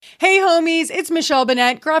Hey homies, it's Michelle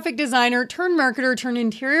Bennett, graphic designer turned marketer turned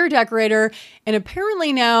interior decorator, and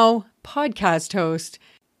apparently now podcast host.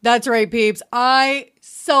 That's right, peeps. I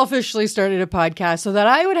selfishly started a podcast so that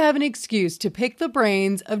I would have an excuse to pick the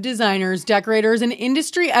brains of designers, decorators, and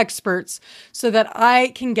industry experts so that I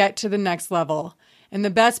can get to the next level. And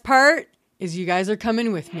the best part is you guys are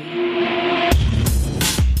coming with me.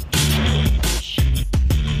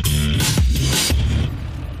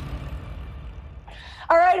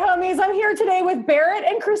 All right, homies, I'm here today with Barrett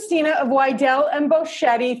and Christina of Wydell and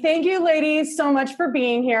Boschetti. Thank you, ladies, so much for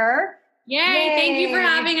being here. Yay. Thank you for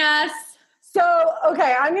having us. So,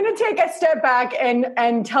 okay, I'm going to take a step back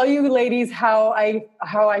and tell you, ladies, how I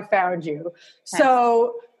found you. Okay.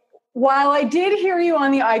 So, while I did hear you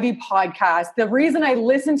on the Ivy podcast, the reason I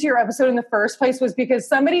listened to your episode in the first place was because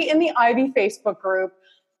somebody in the Ivy Facebook group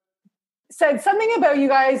said something about you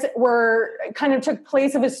guys were kind of took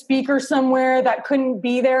place of a speaker somewhere that couldn't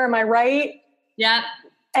be there. Am I right? Yep.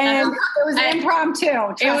 And it was impromptu.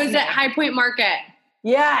 It was at High Point Market.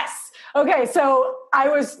 Yes. Okay. So I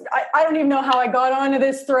don't even know how I got onto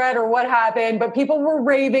this thread or what happened, but people were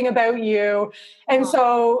raving about you. And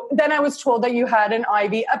so then I was told that you had an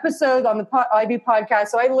Ivy episode on the Ivy podcast.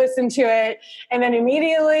 So I listened to it. And then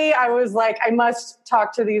immediately I was like, I must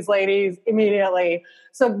talk to these ladies immediately.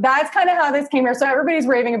 So that's kind of how this came here. So everybody's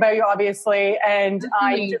raving about you, obviously. And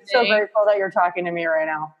I'm just so grateful that you're talking to me right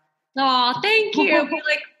now. Oh, thank you.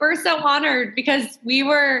 We're so honored because we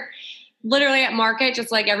were literally at Market,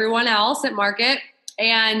 just like everyone else at Market.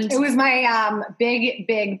 And it was my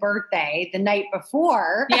big birthday the night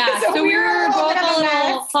before. Yeah, so we were both a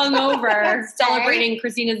little hungover celebrating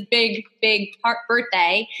Christina's big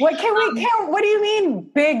birthday. What can we count? What do you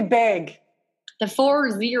mean big? The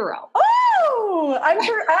 40. Oh, I'm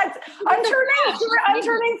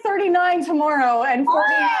turning 39 tomorrow and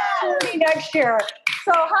 40 next year.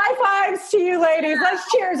 So high fives to you ladies.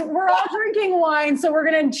 Let's cheers. We're all drinking wine, so we're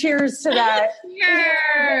going to cheers to that.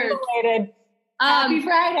 Cheers. Happy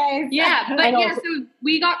Friday. Yeah, so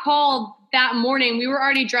we got called that morning. We were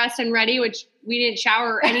already dressed and ready, which we didn't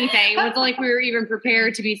shower or anything. It wasn't like we were even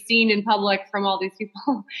prepared to be seen in public from all these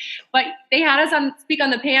people. But they had us speak on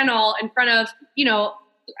the panel in front of,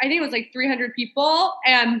 I think it was like 300 people.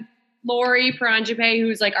 And Lori Paranjape,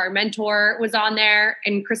 who's like our mentor, was on there,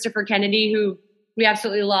 and Christopher Kennedy, who we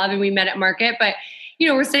absolutely love and we met at Market. But,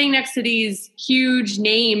 we're sitting next to these huge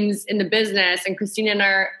names in the business, and Christina and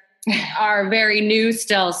are very new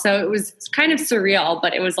still. So it was kind of surreal,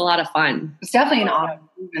 but it was a lot of fun. It's definitely an honor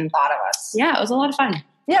you even thought of us. Yeah, it was a lot of fun.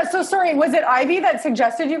 Yeah, so sorry, was it Ivy that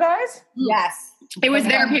suggested you guys? Yes. It was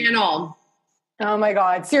their panel. Oh my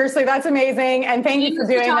God. Seriously, that's amazing. And thank you for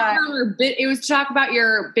doing that. It was to talk about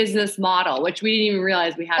your business model, which we didn't even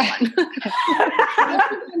realize we had one.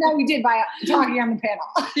 No, we did by talking on the panel.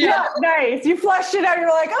 Yeah, nice. You fleshed it out. You're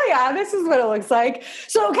like, oh yeah, this is what it looks like.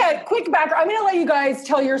 So, okay, quick background. I'm going to let you guys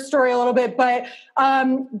tell your story a little bit, but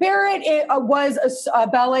Barrett was a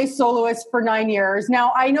ballet soloist for 9 years.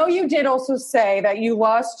 Now, I know you did also say that you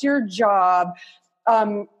lost your job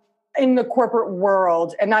in the corporate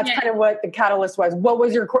world, and that's kind of what the catalyst was. What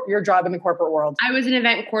was your job in the corporate world? I was an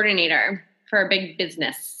event coordinator for a big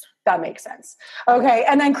business. That makes sense. Okay,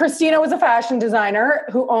 and then Christina was a fashion designer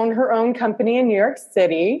who owned her own company in New York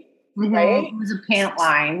City, right? It was a pant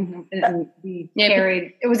line, and we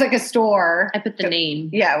carried. It was like a store. I put the name.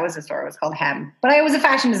 Yeah, it was a store. It was called Hem. But I was a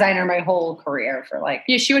fashion designer my whole career for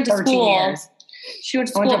she went to 13 school. Years. She went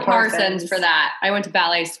to school at Parsons for that. I went to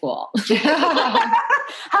ballet school.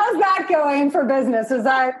 How's that going for business? Is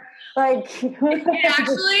that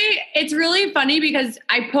it's really funny because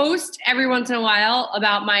I post every once in a while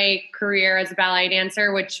about my career as a ballet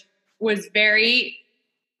dancer, which was very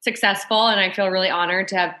successful. And I feel really honored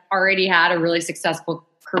to have already had a really successful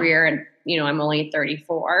career. And, I'm only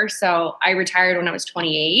 34. So I retired when I was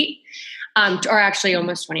 28, or actually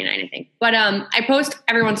almost 29, I think. But I post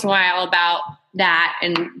every once in a while about that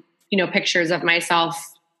and, pictures of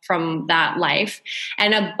myself from that life.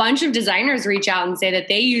 And a bunch of designers reach out and say that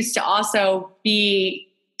they used to also be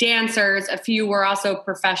dancers. A few were also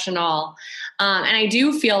professional. And I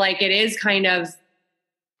do feel like it is kind of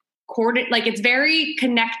it's very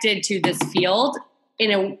connected to this field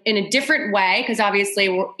in a different way. Cause obviously,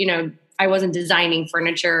 I wasn't designing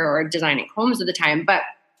furniture or designing homes at the time, but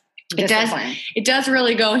it does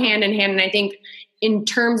really go hand in hand. And I think in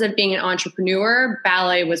terms of being an entrepreneur,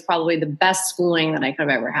 ballet was probably the best schooling that I could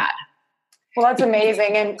have ever had. Well, that's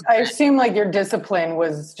amazing. And I assume your discipline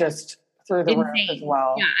was just through the roof as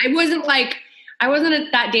well. Yeah. I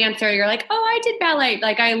wasn't that dancer. You're like, oh, I did ballet.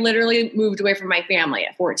 I literally moved away from my family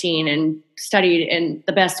at 14 and studied in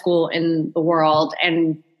the best school in the world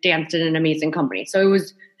and danced in an amazing company. So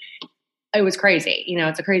it was crazy. You know,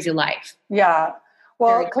 it's a crazy life. Yeah.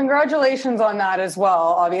 Well, congratulations on that as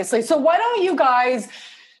well, obviously. So why don't you guys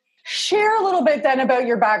share a little bit then about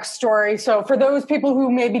your backstory? So for those people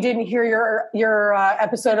who maybe didn't hear your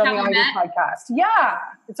episode on the Ivy podcast. Yeah.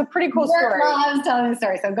 It's a pretty cool story. Well, I was telling the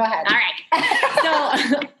story, so go ahead. All right.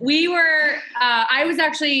 So I was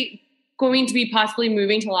actually going to be possibly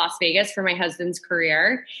moving to Las Vegas for my husband's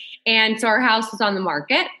career. And so our house was on the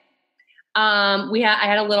market. I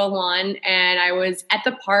had a little one, and I was at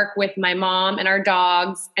the park with my mom and our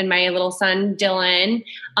dogs and my little son, Dylan,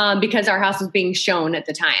 because our house was being shown at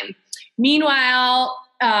the time. Meanwhile,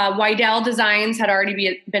 Wydell Designs had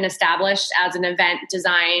already been established as an event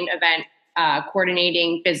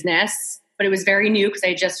coordinating business, but it was very new because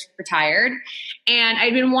I just retired. And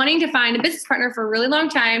I'd been wanting to find a business partner for a really long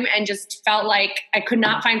time and just felt like I could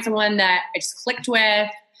not find someone that I just clicked with.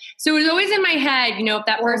 So it was always in my head, you know, if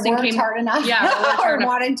that person came hard enough, or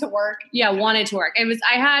wanted to work. Yeah, wanted to work.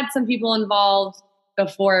 I had some people involved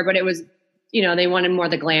before, but it was, you know, they wanted more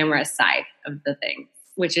the glamorous side of the thing,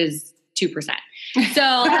 which is 2%.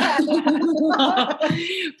 So,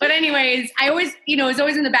 but anyways, it was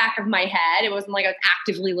always in the back of my head. It wasn't like I was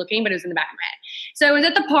actively looking, but it was in the back of my head. So I was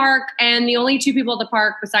at the park, and the only two people at the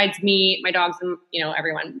park besides me, my dogs, and, you know,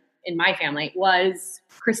 everyone in my family was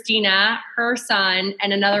Christina, her son,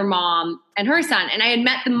 and another mom and her son. And I had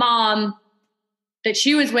met the mom that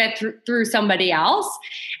she was with through somebody else.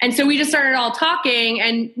 And so we just started all talking,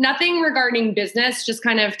 and nothing regarding business, just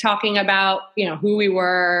kind of talking about, you know, who we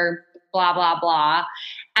were, blah, blah, blah.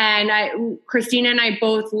 And Christina and I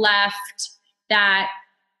both left that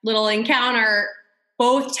little encounter,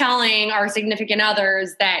 both telling our significant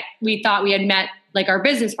others that we thought we had met like our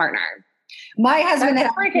business partner. My husband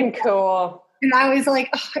That's freaking cool. And I was like,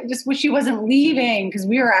 oh, I just wish he wasn't leaving, because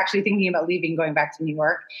we were actually thinking about leaving, going back to New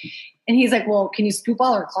York. And he's like, well, can you scoop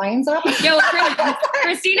all our clients up? Yeah, well,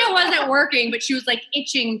 Christina wasn't working, but she was like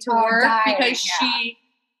itching to work because she,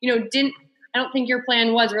 you know, I don't think your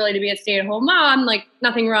plan was really to be a stay-at-home mom. Like,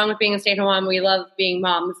 nothing wrong with being a stay-at-home mom. We love being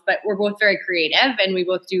moms, but we're both very creative and we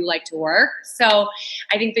both do like to work. So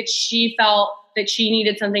I think that she felt that she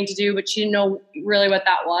needed something to do, but she didn't know really what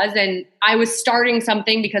that was. And I was starting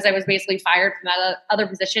something because I was basically fired from that other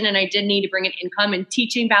position, and I did need to bring in income, and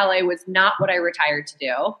teaching ballet was not what I retired to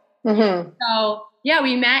do. Mm-hmm. So yeah,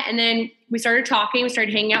 we met, and then we started talking, we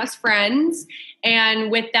started hanging out as friends.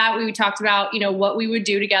 And with that, we talked about, you know, what we would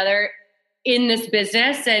do together in this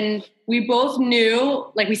business. And we both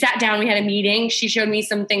knew, like, we sat down, we had a meeting. She showed me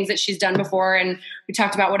some things that she's done before, and we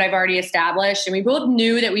talked about what I've already established. And we both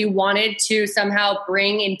knew that we wanted to somehow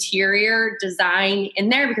bring interior design in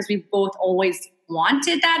there, because we both always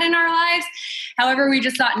wanted that in our lives. However, we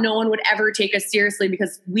just thought no one would ever take us seriously,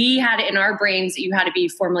 because we had it in our brains that you had to be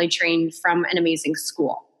formally trained from an amazing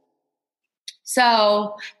school.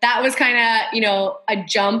 So that was kind of, you know, a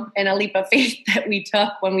jump and a leap of faith that we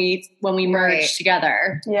took when we merged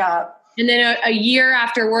together. Yeah. And then a year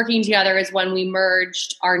after working together is when we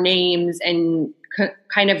merged our names and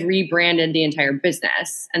kind of rebranded the entire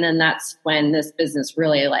business. And then that's when this business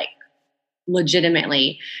really, like,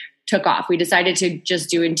 legitimately took off. We decided to just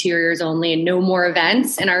do interiors only and no more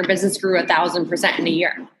events. And our business grew 1,000% in a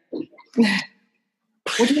year.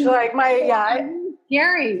 Which is like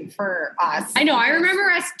scary for us. I know. I remember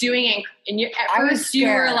us doing it, and at first you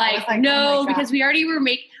were like no, oh, because we already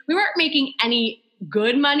we weren't making any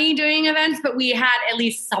good money doing events, but we had at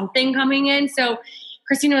least something coming in. So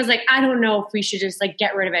Christina was like, I don't know if we should just like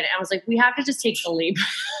get rid of it. And I was like, we have to just take the leap.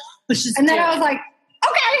 And then I was like,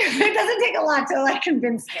 okay, it doesn't take a lot to like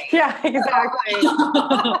convince me. Yeah, exactly.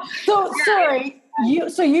 So sorry.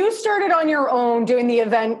 You started on your own doing the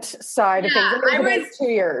event side of things. It was about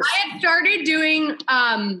 2 years. I had started doing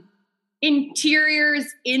interiors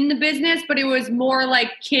in the business, but it was more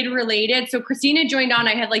like kid related. So Christina joined on.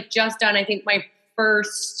 I had like just done, I think, my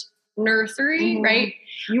first nursery, right?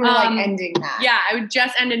 You were like ending that. Yeah, I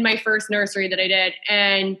just ended my first nursery that I did.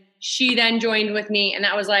 And she then joined with me. And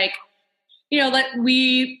that was like, you know,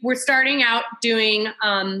 we were starting out doing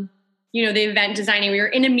you know, the event designing. We were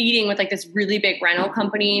in a meeting with like this really big rental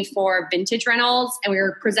company for vintage rentals, and we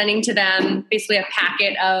were presenting to them basically a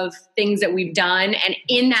packet of things that we've done. And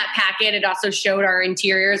in that packet, it also showed our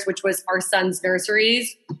interiors, which was our son's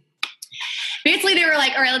nurseries. Basically, they were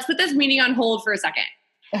like, all right, let's put this meeting on hold for a second.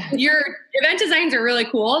 Your event designs are really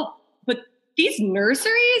cool, but these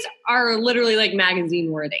nurseries are literally like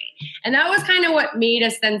magazine worthy. And that was kind of what made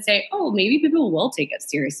us then say, oh, maybe people will take us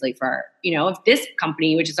seriously for, if this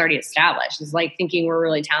company, which is already established, is like thinking we're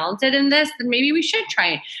really talented in this, then maybe we should try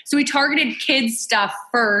it. So we targeted kids stuff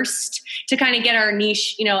first to kind of get our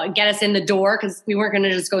niche, get us in the door, because we weren't going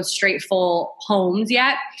to just go straight full homes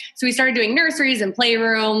yet. So we started doing nurseries and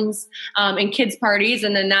playrooms and kids parties.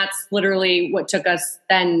 And then that's literally what took us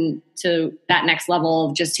then to that next level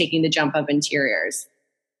of just taking the jump of interiors.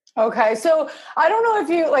 Okay. So I don't know if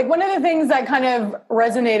you, like, one of the things that kind of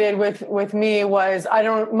resonated with me was,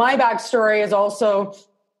 my backstory is also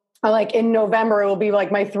like in November, it will be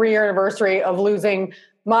like my 3-year anniversary of losing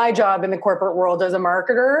my job in the corporate world as a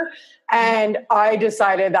marketer. And I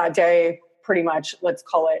decided that day, pretty much, let's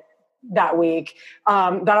call it that week,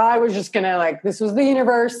 that I was just going to, this was the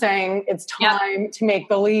universe saying it's time to make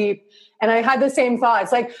the leap. And I had the same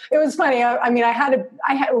thoughts. Like, it was funny. I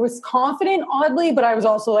was confident, oddly, but I was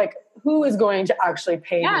also like, who is going to actually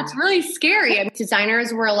pay me? Yeah, it's really scary. I mean,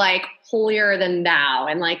 designers were like holier than thou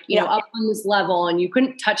and up on this level, and you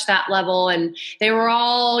couldn't touch that level. And they were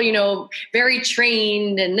all, very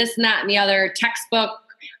trained and this and that and the other, textbook,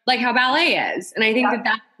 like how ballet is. And I think that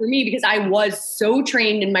that's for me, because I was so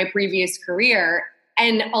trained in my previous career.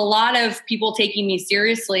 And a lot of people taking me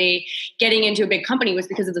seriously getting into a big company was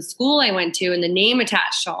because of the school I went to and the name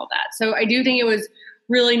attached to all that. So I do think it was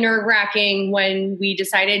really nerve-wracking when we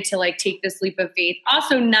decided to take this leap of faith.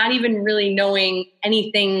 Also, not even really knowing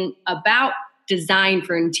anything about design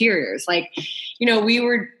for interiors. We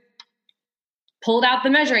were pulled out the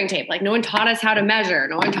measuring tape. No one taught us how to measure.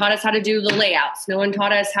 No one taught us how to do the layouts. No one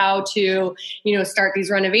taught us how to, start these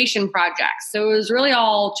renovation projects. So it was really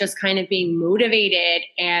all just kind of being motivated.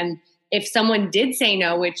 And if someone did say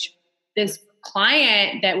no, which this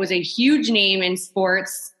client that was a huge name in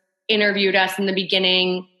sports interviewed us in the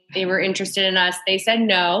beginning, they were interested in us. They said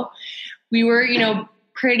no. We were,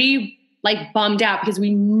 pretty bummed out because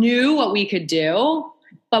we knew what we could do,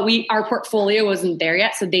 but our portfolio wasn't there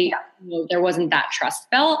yet. So there wasn't that trust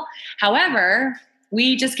built. However,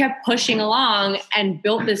 we just kept pushing along and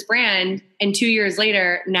built this brand. And 2 years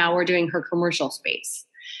later, now we're doing her commercial space.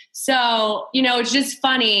 So, it's just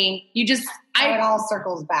funny. It all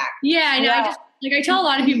circles back. Yeah, I know. Yeah. I tell a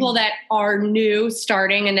lot of people that are new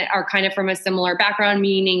starting and that are kind of from a similar background,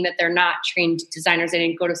 meaning that they're not trained designers, they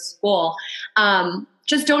didn't go to school.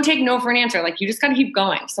 Just don't take no for an answer. You just got to keep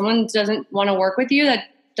going. If someone doesn't want to work with you, that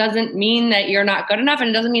doesn't mean that you're not good enough, and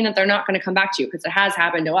it doesn't mean that they're not going to come back to you, because it has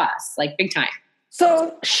happened to us, big time.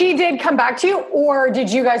 So she did come back to you, or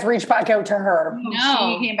did you guys reach back out to her?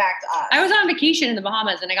 No, she came back to us. I was on vacation in the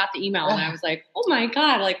Bahamas, and I got the email, and I was like, "Oh my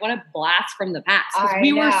god! What a blast from the past!"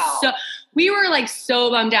 We were so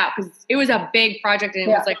bummed out because it was a big project, and it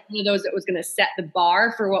was one of those that was going to set the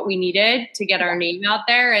bar for what we needed to get our name out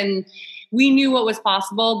there, and we knew what was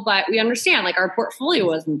possible, but we understand our portfolio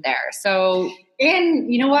wasn't there. So, and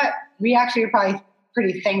you know what? We actually are probably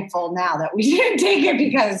pretty thankful now that we didn't take it,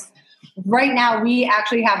 because right now we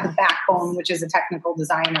actually have the backbone, which is a technical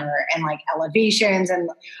designer, and elevations, and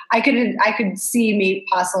I could see maybe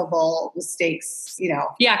possible mistakes,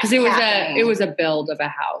 Yeah, because it was a build of a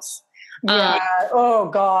house. Yeah. Oh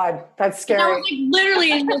God, that's scary. That was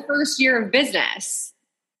literally in the first year of business.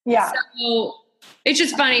 Yeah. So it's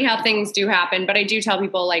just funny how things do happen. But I do tell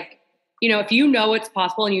people, if you know it's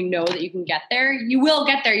possible and you know that you can get there, you will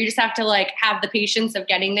get there. You just have to have the patience of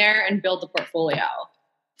getting there and build the portfolio.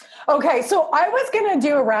 Okay, so I was going to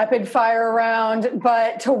do a rapid fire round,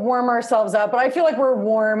 but to warm ourselves up. But I feel like we're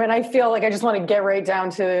warm, and I feel like I just want to get right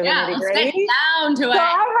down to the nitty gritty. Let's get down to it. So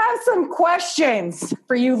I have some questions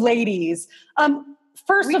for you ladies.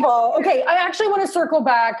 First of all, okay, I actually want to circle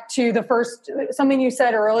back to something you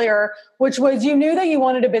said earlier, which was you knew that you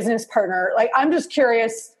wanted a business partner. I'm just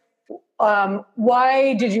curious,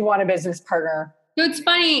 why did you want a business partner? So it's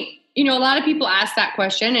funny. A lot of people ask that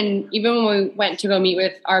question. And even when we went to go meet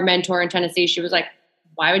with our mentor in Tennessee, she was like,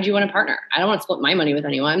 why would you want a partner? I don't want to split my money with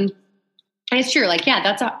anyone. And it's true.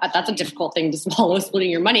 That's a difficult thing to swallow, splitting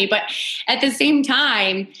your money. But at the same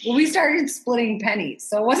time, we started splitting pennies.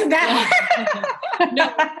 So it wasn't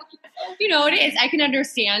that No, it is. I can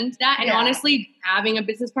understand that. And honestly, having a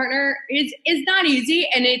business partner is not easy,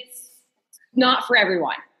 and it's not for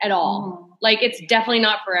everyone at all. It's definitely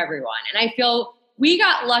not for everyone. And I feel we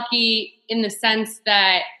got lucky in the sense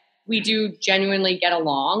that we do genuinely get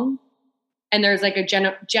along, and there's a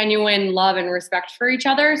genuine love and respect for each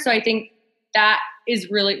other. So I think that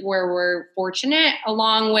is really where we're fortunate,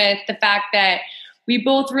 along with the fact that we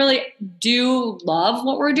both really do love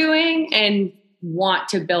what we're doing and want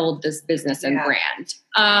to build this business and brand.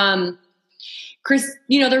 Chris,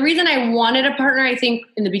 the reason I wanted a partner, I think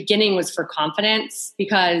in the beginning was for confidence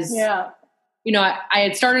because, I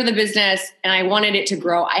had started the business and I wanted it to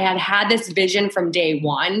grow. I had this vision from day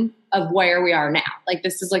one of where we are now. Like,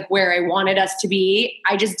 this is like where I wanted us to be.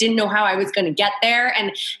 I just didn't know how I was going to get there.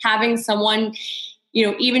 And having someone,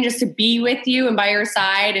 even just to be with you and by your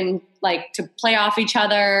side and like to play off each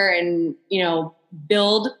other and,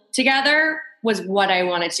 build together was what I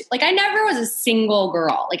wanted to. Like, I never was a single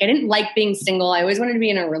girl. Like, I didn't like being single. I always wanted to be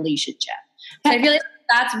in a relationship. So I feel like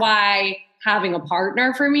that's why having a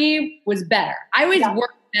partner for me was better. I always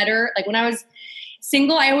worked better. Like, when I was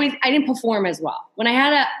single, I didn't perform as well. When I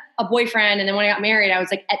had a boyfriend and then when I got married, I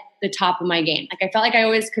was like at the top of my game. Like, I felt like I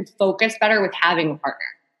always could focus better with having a partner.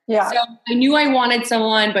 Yeah. So I knew I wanted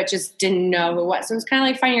someone, but just didn't know who it was. So it was kind of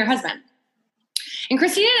like finding your husband. And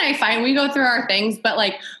Christina and I we go through our things, but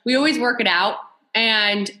like we always work it out.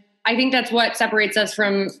 And I think that's what separates us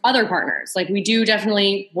from other partners. Like, we do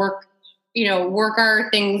definitely work our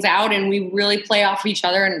things out and we really play off each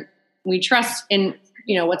other and we trust in,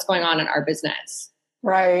 what's going on in our business.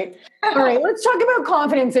 Right. All right. Let's talk about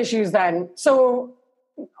confidence issues then. So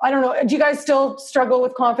I don't know. Do you guys still struggle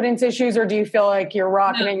with confidence issues or do you feel like you're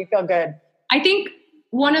rocking and you feel good? I think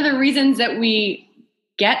one of the reasons that we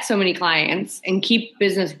get so many clients and keep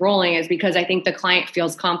business rolling is because I think the client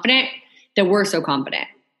feels confident that we're so confident.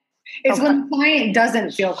 It's when the client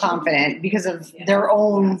doesn't feel confident because of their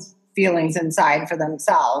own feelings inside for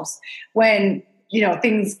themselves. When,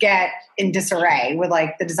 things get in disarray with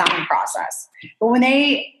like the design process. But when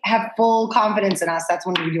they have full confidence in us, that's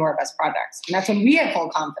when we do our best projects. And that's when we have full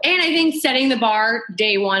confidence. And I think setting the bar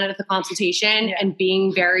day one at the consultation and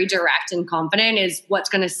being very direct and confident is what's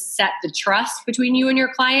going to set the trust between you and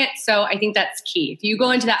your client. So I think that's key. If you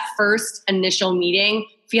go into that first initial meeting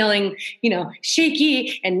feeling,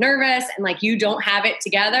 shaky and nervous and like you don't have it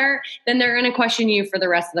together, then they're going to question you for the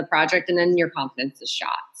rest of the project and then your confidence is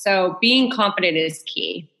shot. So being confident is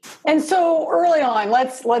key. And so early on,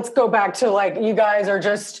 let's go back to like, you guys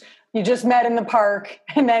you just met in the park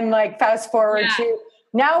and then like fast forward to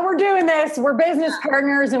now we're doing this, we're business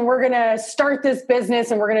partners and we're going to start this business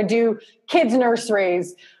and we're going to do kids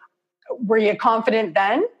nurseries. Were you confident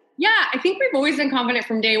then? Yeah, I think we've always been confident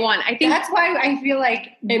from day one. I think that's why I feel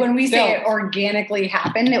like when we say it organically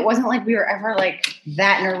happened, it wasn't like we were ever like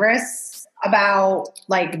that nervous about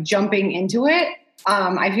like jumping into it.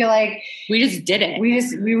 I feel like we just did it. We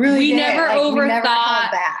never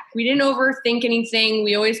overthought. We didn't overthink anything.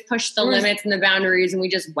 We always pushed the limits and the boundaries, and we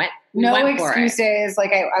just went. No excuses.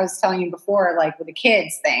 Like I was telling you before, like with the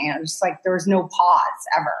kids thing, I was just like there was no pause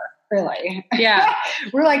ever. Really? Yeah.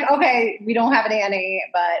 We're like, okay, we don't have a nanny,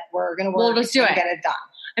 but we're gonna work. We'll just do it. Get it done.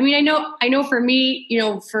 I mean, I know for me,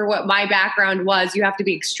 for what my background was, you have to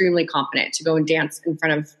be extremely confident to go and dance in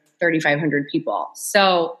front of 3,500 people.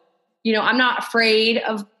 So, I'm not afraid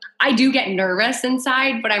of, I do get nervous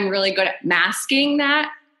inside, but I'm really good at masking that.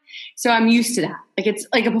 So I'm used to that. Like, it's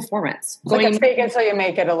like a performance. It's like a fake it till you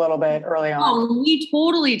make it a little bit early on. Oh, we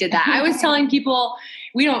totally did that. I was telling people,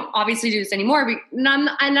 we don't obviously do this anymore. And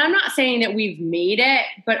I'm not saying that we've made it,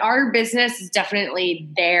 but our business is definitely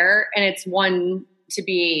there. And it's one to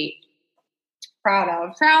be proud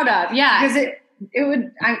of. Yeah. Because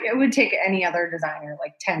it would take any other designer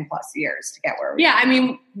like 10 plus years to get where we are. I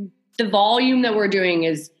mean, the volume that we're doing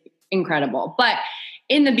is incredible. But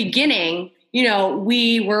in the beginning,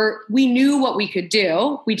 we knew what we could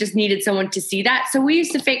do. We just needed someone to see that. So we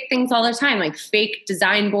used to fake things all the time, like fake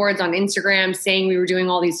design boards on Instagram saying we were doing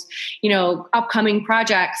all these, upcoming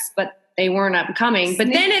projects, but they weren't upcoming. But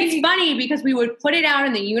then it's funny because we would put it out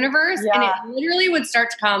in the universe and it literally would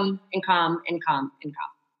start to come and come and come and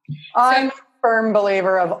come. I'm a firm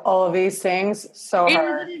believer of all of these things. So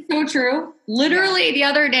hard. It is so true. Literally the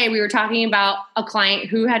other day we were talking about a client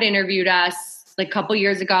who had interviewed us like a couple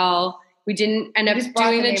years ago. We didn't end up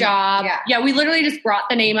doing the job. Yeah, we literally just brought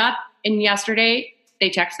the name up. And yesterday,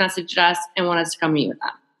 they text messaged us and want us to come meet with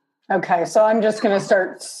them. Okay, so I'm just going to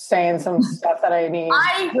start saying some stuff that I need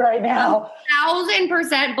right now.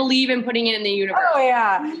 1,000% believe in putting it in the universe. Oh,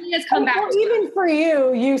 yeah. It's come back. Even for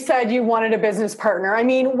you, you said you wanted a business partner. I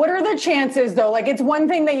mean, what are the chances, though? Like, it's one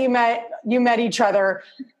thing that you met each other.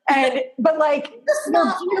 But like,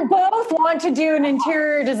 you both want to do an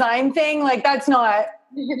interior design thing. Like, that's not...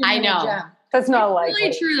 I know. That's not like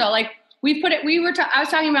really true though. Like I was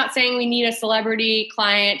talking about saying we need a celebrity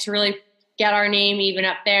client to really get our name even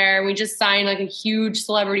up there. We just signed like a huge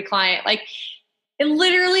celebrity client. Like it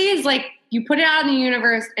literally is like you put it out in the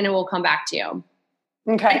universe and it will come back to you.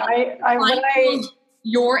 Okay.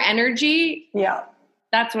 Your energy. Yeah.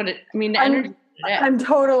 That's what the energy it is. I'm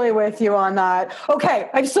totally with you on that. Okay.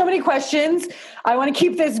 I have so many questions. I want to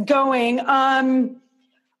keep this going.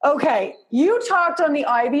 Okay. You talked on the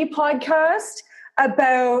Ivy podcast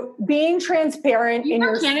about being transparent in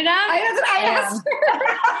your Canada. I asked.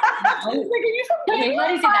 Like, are you from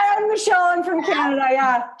Canada? Hi, I'm Michelle. I'm from Canada.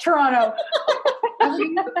 Yeah, Toronto.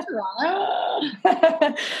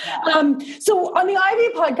 So on the Ivy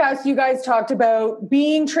podcast, you guys talked about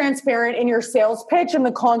being transparent in your sales pitch and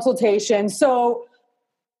the consultation. So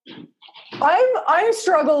I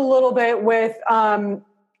struggle a little bit with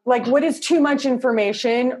like what is too much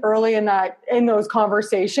information early in those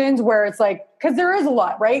conversations where it's like, because there is a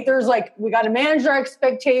lot, right? There's like, we got to manage our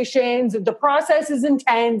expectations. The process is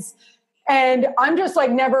intense. And I'm just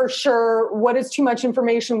like never sure what is too much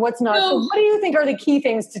information, what's not. So what do you think are the key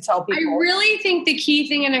things to tell people? I really think the key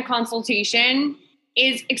thing in a consultation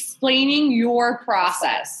is explaining your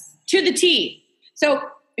process to the T. So,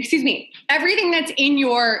 everything that's in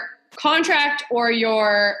your contract or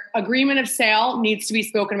your agreement of sale needs to be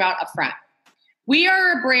spoken about upfront. We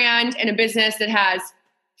are a brand and a business that has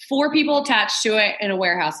 4 people attached to it and a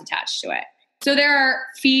warehouse attached to it. So there are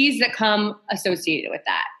fees that come associated with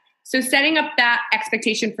that. So setting up that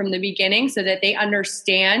expectation from the beginning so that they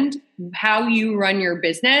understand how you run your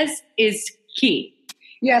business is key.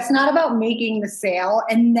 Yeah, it's not about making the sale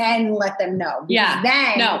and then let them know.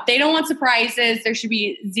 No, they don't want surprises. There should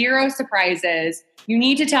be 0 surprises. You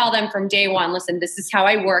need to tell them from day one, listen, this is how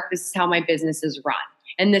I work. This is how my business is run.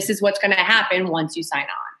 And this is what's going to happen once you sign on.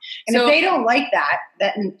 And if they don't like that,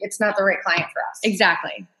 then it's not the right client for us.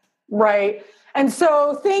 Exactly. Right. And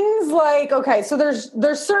so things like, okay, so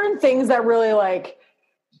there's certain things that really like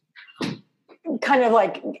kind of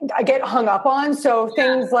like I get hung up on. So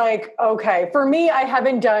things like, okay, for me, I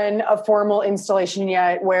haven't done a formal installation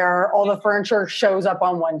yet where all the furniture shows up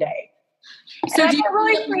on one day. So do you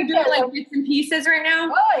really do like bits and pieces right now?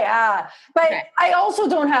 Oh yeah. But okay. I also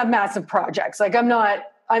don't have massive projects. Like I'm not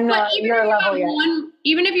your level yet.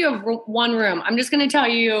 Even if you have one room, I'm just going to tell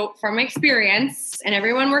you from experience, and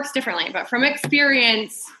everyone works differently, but from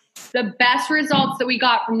experience, the best results that we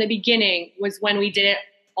got from the beginning was when we did it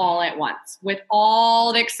all at once with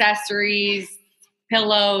all the accessories,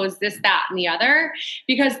 pillows, this, that, and the other,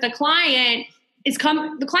 because the client's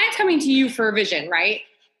coming to you for a vision, right?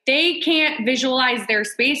 They can't visualize their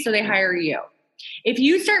space, so they hire you. If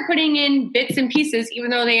you start putting in bits and pieces, even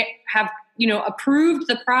though they have, approved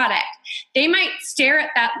the product, they might stare at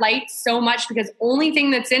that light so much because only thing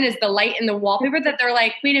that's in is the light and the wallpaper that they're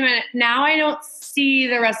like, wait a minute, now I don't see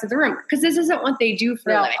the rest of the room because this isn't what they do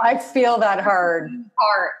for a living. I feel that hard.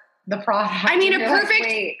 The product. I mean,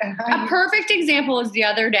 a perfect example is the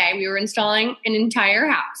other day we were installing an entire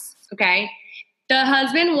house. Okay. The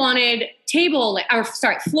husband wanted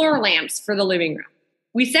floor lamps for the living room.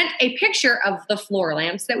 We sent a picture of the floor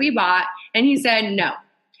lamps that we bought and he said, no.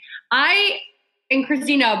 I and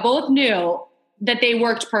Christina both knew that they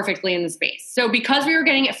worked perfectly in the space. So because we were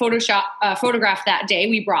getting it photographed that day,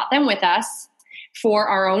 we brought them with us for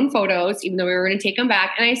our own photos, even though we were going to take them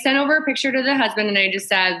back. And I sent over a picture to the husband and I just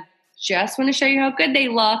said, just want to show you how good they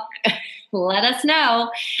look. Let us know.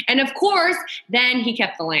 And of course, then he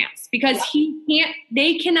kept the lamps because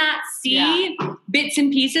they cannot see bits and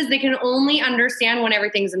pieces. They can only understand when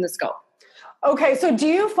everything's in the scope. Okay, so do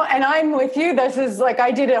you and I'm with you. This is like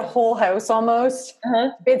I did a whole house almost,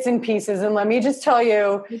 bits and pieces, and let me just tell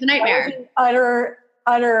you, it's a nightmare.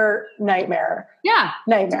 Utter nightmare. Yeah, Does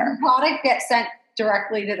nightmare. the product get sent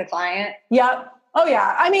directly to the client? Yep. Oh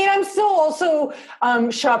yeah. I mean, I'm still also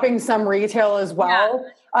shopping some retail as well.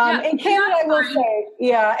 In Canada, I will say,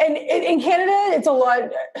 and in Canada, it's a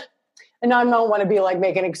lot. And I don't want to be like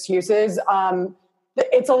making excuses.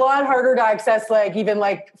 It's a lot harder to access, like even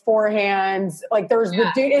like forehands. Like there's it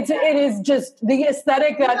is just the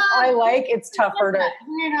aesthetic that I like. It's tougher to.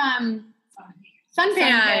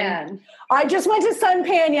 Sunpan. I just went to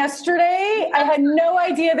Sunpan yesterday. I had no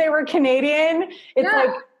idea they were Canadian. It's like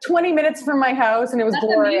 20 minutes from my house, and it was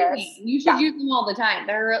glorious. Amazing. You should use them all the time.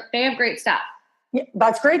 They have great stuff. Yeah,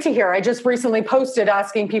 that's great to hear. I just recently posted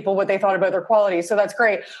asking people what they thought about their quality. So that's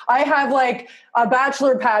great. I have like a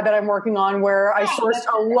bachelor pad that I'm working on where I sourced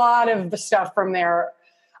a lot of the stuff from there.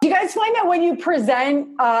 Do you guys find that when you present,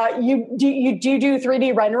 you do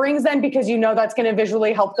 3D renderings then because you know that's going to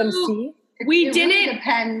visually help them see? It really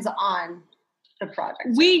depends on the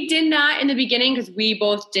project. We did not in the beginning because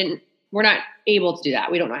we're not able to do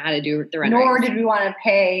that. We don't know how to do the rendering. Nor did we want to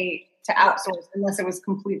pay to outsource unless it was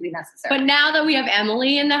completely necessary. But now that we have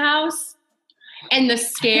Emily in the house, and the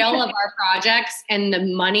scale of our projects and the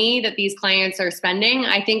money that these clients are spending,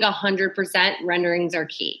 I think 100% renderings are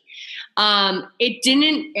key. Elevation.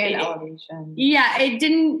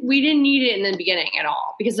 We didn't need it in the beginning at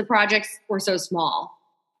all because the projects were so small.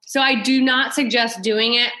 So I do not suggest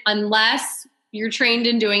doing it unless you're trained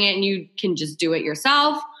in doing it and you can just do it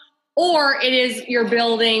yourself, or it is you're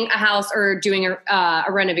building a house or doing a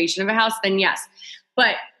renovation of a house, then yes.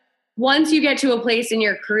 But once you get to a place in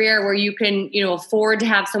your career where you can, afford to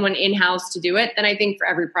have someone in-house to do it, then I think for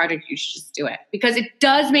every project you should just do it, because it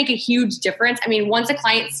does make a huge difference. I mean, once a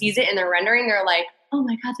client sees it in their rendering, they're like, oh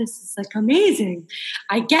my God, this is like amazing.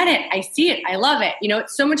 I get it. I see it. I love it.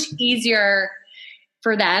 It's so much easier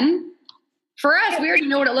for them. For us, we already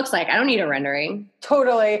know what it looks like. I don't need a rendering.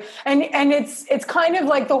 Totally. And it's kind of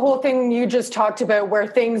like the whole thing you just talked about, where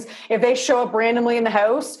things, if they show up randomly in the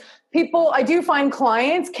house, I do find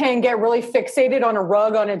clients can get really fixated on a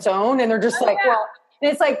rug on its own. And they're just well,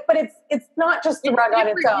 and it's like, but it's not just the rug on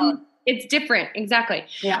its own. It's different. Exactly.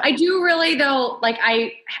 Yeah. I do really though,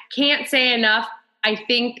 I can't say enough. I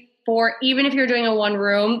think for, even if you're doing a one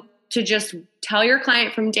room, to just tell your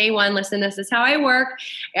client from day one, listen, this is how I work.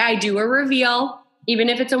 I do a reveal. Even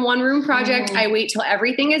if it's a one room project, I wait till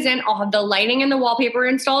everything is in. I'll have the lighting and the wallpaper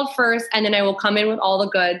installed first, and then I will come in with all the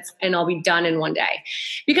goods and I'll be done in one day.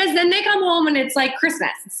 Because then they come home and it's like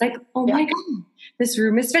Christmas. It's like, oh my God, this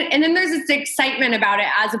room is fit. And then there's this excitement about it,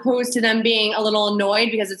 as opposed to them being a little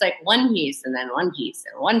annoyed because it's like one piece and then one piece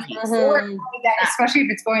and one piece. Or that, especially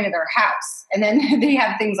if it's going to their house and then they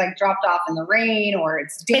have things like dropped off in the rain or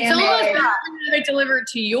it's damaged. It's almost better to have it delivered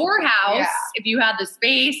to your house if you have the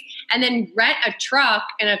space, and then rent a truck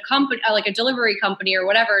and a company, like a delivery company or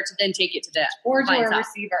whatever, to then take it to or to a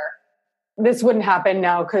receiver. This wouldn't happen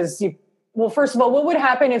now because first of all, what would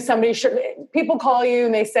happen if people call you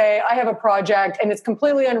and they say, I have a project and it's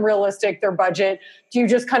completely unrealistic, their budget. Do you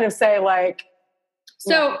just kind of say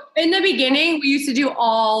So in the beginning, we used to do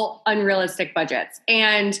all unrealistic budgets.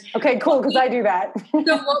 And okay, cool, because I do that.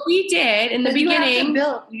 So what we did in the beginning,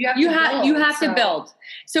 you have to build.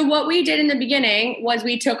 So what we did in the beginning was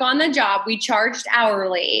we took on the job, we charged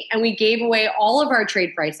hourly, and we gave away all of our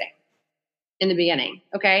trade pricing in the beginning.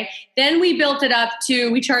 Okay. Then we built it up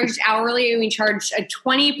to, we charged hourly and we charged a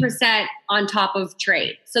 20% on top of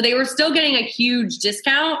trade. So they were still getting a huge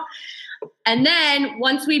discount. And then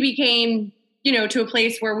once we became, to a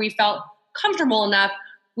place where we felt comfortable enough,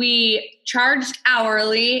 we charged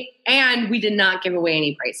hourly and we did not give away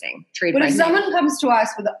any trade pricing. If someone comes to us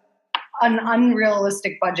with an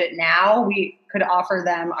unrealistic budget now, we could offer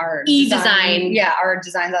them our e-design. Our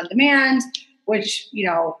designs on demand, which,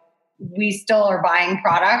 we still are buying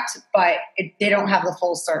product, but they don't have the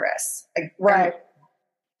full service.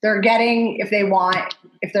 They're getting, if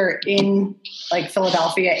they're in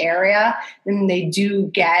Philadelphia area, then they do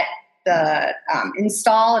get the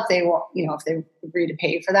install if they want, if they agree to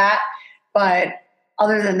pay for that. But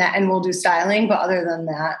other than that, and we'll do styling, but other than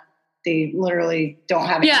that, they literally don't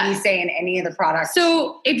have any say in any of the products.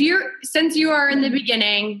 So since you are in the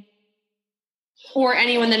beginning, or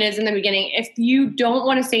anyone that is in the beginning, if you don't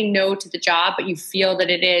want to say no to the job, but you feel that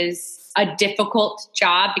it is a difficult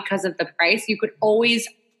job because of the price, you could always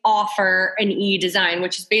offer an e-design,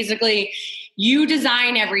 which is basically you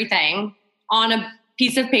design everything on a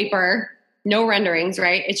piece of paper, no renderings,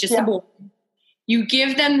 right? It's just a board. You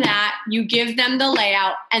give them that, you give them the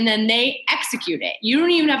layout, and then they execute it. You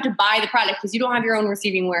don't even have to buy the product because you don't have your own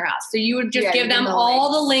receiving warehouse. So you would just give them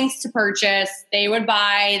all the links to purchase. They would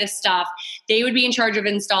buy the stuff. They would be in charge of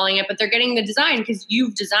installing it, but they're getting the design because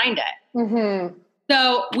you've designed it. Mm-hmm.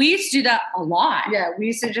 So we used to do that a lot. Yeah, we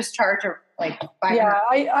used to just charge $500. Yeah,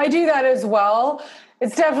 I do that as well.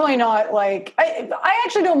 It's definitely not I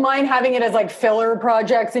actually don't mind having it as filler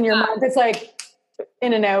projects in your month. It's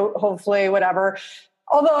in and out, hopefully, whatever.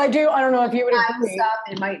 Although I don't know if you would agree.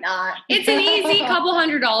 It might not. It's an easy couple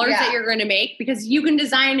 $100 that you're going to make because you can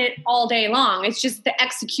design it all day long. It's just the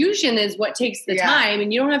execution is what takes the time,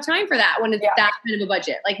 and you don't have time for that when it's that kind of a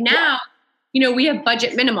budget. Now, we have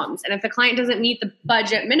budget minimums, and if the client doesn't meet the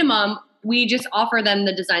budget minimum, we just offer them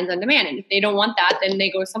the designs on demand. And if they don't want that, then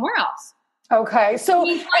they go somewhere else. Okay. So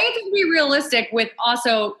clients have to be realistic with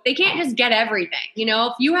also, they can't just get everything.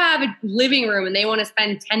 If you have a living room and they want to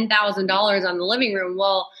spend $10,000 on the living room,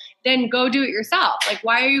 well, then go do it yourself.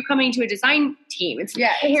 Why are you coming to a design team?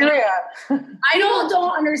 I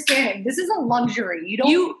don't understand it. This is a luxury.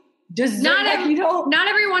 Not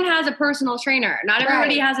everyone has a personal trainer. Not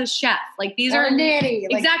everybody has a chef. These are a nanny.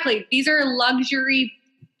 Exactly. These are luxury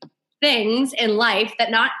things in life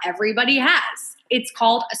that not everybody has. it's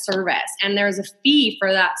called a service and there's a fee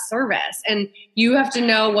for that service. And you have to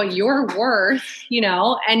know what you're worth,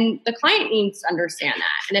 and the client needs to understand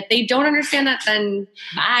that. And if they don't understand that, then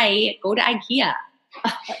bye, go to IKEA.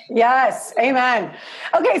 Yes. Amen.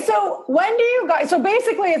 Okay. So when do you guys, so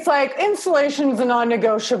basically it's like installation is a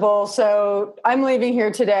non-negotiable. So I'm leaving here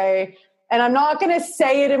today and I'm not going to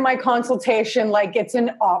say it in my consultation like it's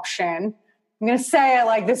an option. I'm going to say it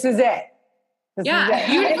like, this is it. This is it.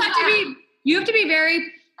 You have to be very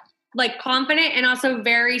like confident and also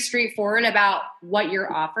very straightforward about what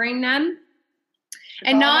you're offering them.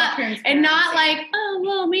 And not like, oh,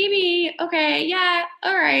 well, maybe, okay, yeah,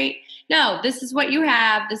 all right. No, this is what you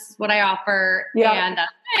have. This is what I offer. Yeah. And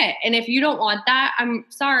that's it. And if you don't want that, I'm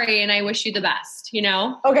sorry. And I wish you the best,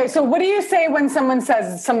 Okay. So what do you say when someone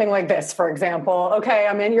says something like this, for example? Okay.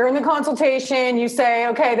 You're in the consultation. You say,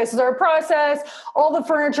 okay, this is our process. All the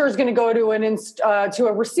furniture is going to go to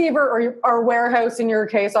a receiver or our warehouse in your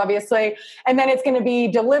case, obviously. And then it's going to be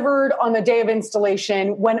delivered on the day of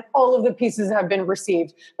installation when all of the pieces have been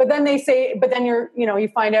received. But then you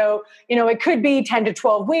find out, it could be 10 to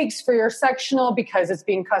 12 weeks for your sectional because it's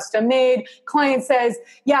being custom made. Client says,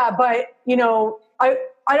 yeah, but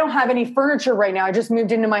I don't have any furniture right now. I just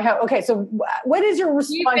moved into my house. Okay. So what is your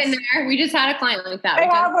response? We've been there. We just had a client like that. I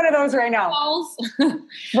have one of those right now.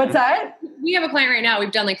 What's that? We have a client right now.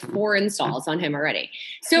 We've done like 4 installs on him already.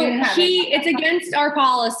 So it's against our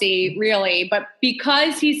policy really, but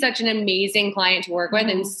because he's such an amazing client to work with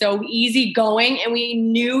and so easygoing, and we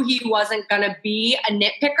knew he wasn't going to be a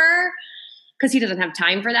nitpicker because he doesn't have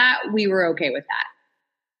time for that, we were okay with that.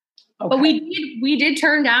 Okay. But we did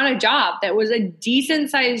turn down a job that was a decent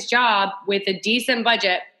sized job with a decent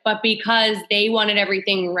budget, but because they wanted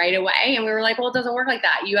everything right away, and we were like, well, it doesn't work like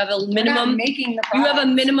that. You have a minimum making the product. You have a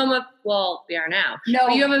minimum of, well, we are now. No,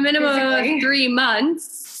 but you have a minimum of 3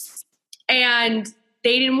 months, and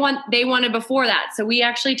they wanted before that. So we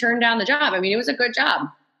actually turned down the job. It was a good job.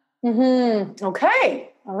 Mm-hmm. Okay.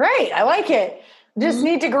 All right. I like it. Just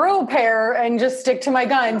need to grow a pair and just stick to my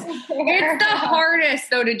guns. It's the hardest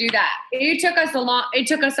though to do that. It took us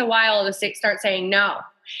a while to start saying no.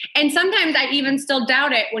 And sometimes I even still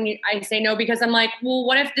doubt it when I say no, because I'm like, well,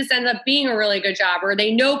 what if this ends up being a really good job? Or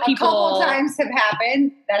they know people. A couple times that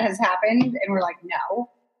has happened, and we're like, no.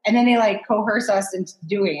 And then they like coerce us into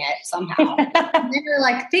doing it somehow. And then we're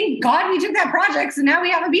like, thank God we took that project. So now we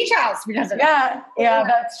have a beach house because of it. Yeah,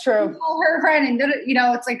 that's true. Call her friend and did it,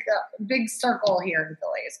 it's like a big circle here in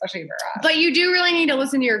Philly, especially for us. But you do really need to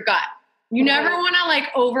listen to your gut. You never want to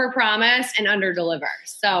like overpromise and underdeliver.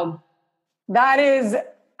 So that is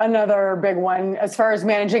another big one as far as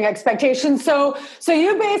managing expectations. So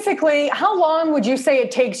you basically, how long would you say it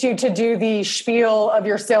takes you to do the spiel of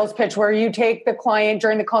your sales pitch, where you take the client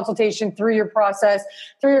during the consultation through your process,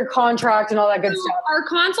 through your contract and all that good stuff? Our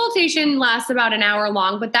consultation lasts about an hour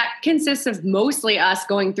long, but that consists of mostly us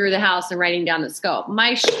going through the house and writing down the scope.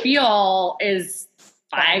 My spiel is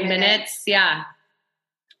 5 minutes. Yeah.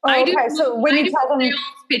 Oh, okay. So when you tell them sales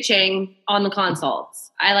pitching on the consults,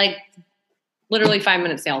 I like literally 5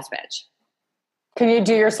 minute sales pitch. Can you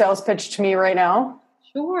do your sales pitch to me right now?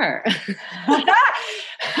 Sure. So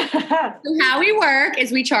how we work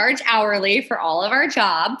is we charge hourly for all of our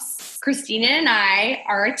jobs. Christina and I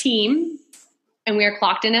are a team, and we are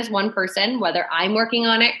clocked in as one person, whether I'm working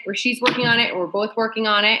on it or she's working on it or we're both working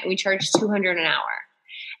on it, and we charge $200 an hour.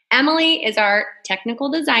 Emily is our technical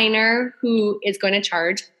designer who is going to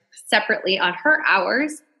charge separately on her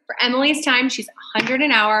hours. For Emily's time, she's $100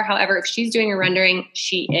 an hour. However, if she's doing a rendering,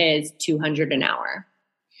 she is $200 an hour.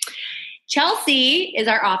 Chelsea is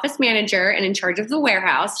our office manager and in charge of the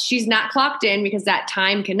warehouse. She's not clocked in because that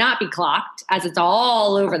time cannot be clocked, as it's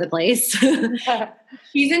all over the place.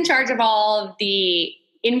 She's in charge of all of the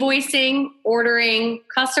invoicing, ordering,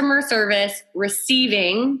 customer service,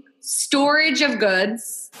 receiving, storage of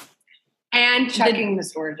goods, and checking the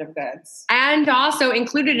storage of goods. And also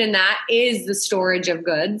included in that is the storage of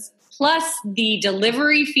goods, plus the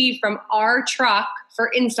delivery fee from our truck for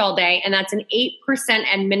install day. And that's an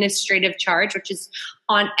 8% administrative charge, which is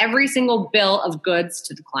on every single bill of goods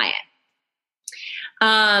to the client.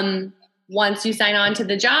 Once you sign on to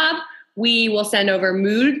the job, we will send over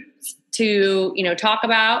moods to, talk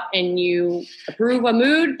about, and you approve a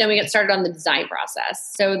mood, then we get started on the design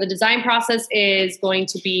process. So the design process is going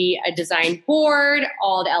to be a design board,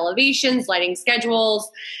 all the elevations, lighting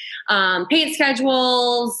schedules, paint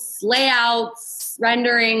schedules, layouts,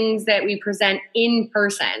 renderings that we present in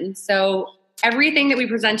person. So everything that we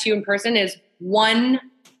present to you in person is one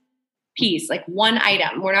piece, like one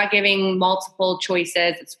item. We're not giving multiple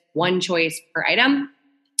choices. It's one choice per item.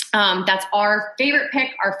 That's our favorite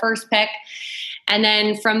pick, our first pick. And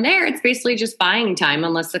then from there, it's basically just buying time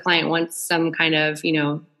unless the client wants some kind of,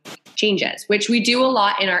 changes, which we do a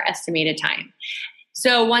lot in our estimated time.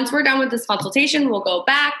 So once we're done with this consultation, we'll go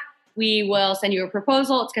back. We will send you a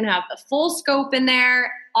proposal. It's going to have a full scope in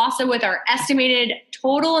there, also with our estimated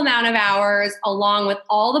total amount of hours, along with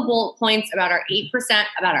all the bullet points about our 8%,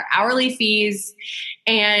 about our hourly fees,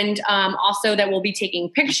 and also that we'll be taking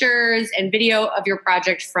pictures and video of your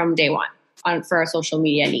project from day one for our social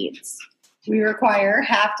media needs. We require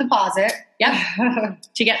half deposit. Yep.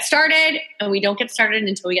 To get started, and we don't get started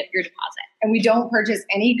until we get your deposit. And we don't purchase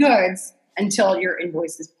any goods until your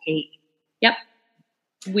invoice is paid. Yep.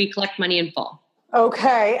 We collect money in full.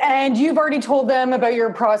 Okay. And you've already told them about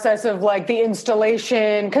your process of like the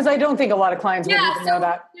installation, because I don't think a lot of clients would even know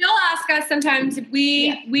that. They'll ask us sometimes if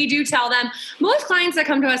we do tell them. Most clients that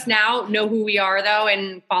come to us now know who we are though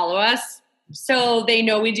and follow us. So they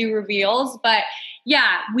know we do reveals. But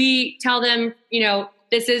yeah, we tell them,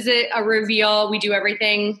 this is a reveal. We do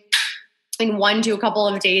everything in 1 to a couple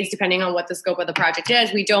of days, depending on what the scope of the project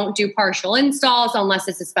is. We don't do partial installs unless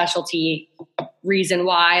it's a specialty reason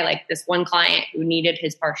why, like this one client who needed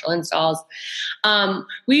his partial installs.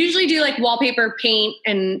 We usually do like wallpaper, paint,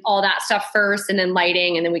 and all that stuff first, and then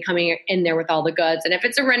lighting, and then we come in there with all the goods. And if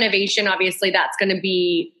it's a renovation, obviously that's going to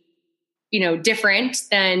be, different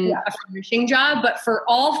than a furnishing job. But for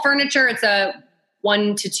all furniture, it's a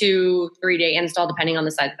 1 to 2, 3 day install, depending on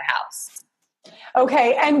the size of the house.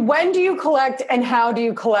 Okay. And when do you collect and how do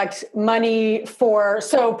you collect money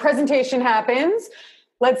so presentation happens.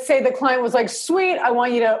 Let's say the client was like, sweet, I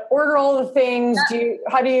want you to order all the things.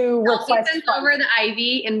 How do you request? Send over the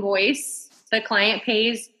Ivy invoice. The client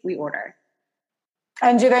pays, we order.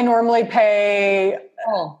 And do they normally pay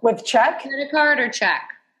with check? Credit card or check?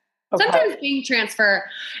 Okay. Sometimes bank transfer.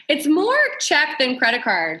 It's more check than credit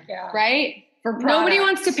card, right? Nobody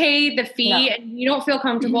wants to pay the fee, and you don't feel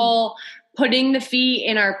comfortable putting the fee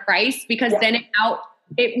in our price because then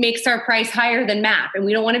it makes our price higher than MAP, and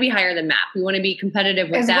we don't want to be higher than MAP. We want to be competitive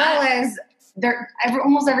with that. As well as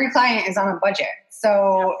almost every client is on a budget.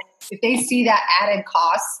 So if they see that added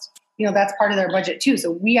cost, that's part of their budget too.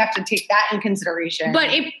 So we have to take that in consideration.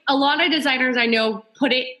 But if a lot of designers I know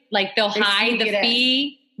put it like they'll hide the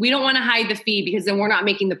fee. We don't want to hide the fee because then we're not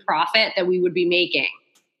making the profit that we would be making.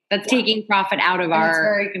 That's taking profit out of our. It's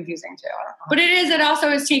very confusing too. But it also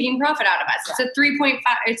is taking profit out of us. Yeah.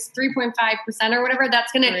 It's 3.5% or whatever.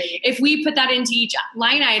 That's going to, if we put that into each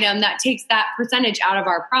line item, that takes that percentage out of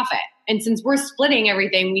our profit. And since we're splitting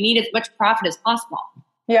everything, we need as much profit as possible.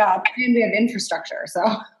 Yeah. And we have infrastructure. So,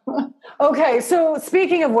 okay. So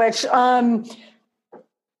speaking of which,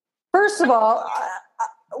 first of all,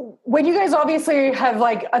 when you guys obviously have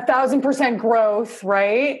like 1,000% growth,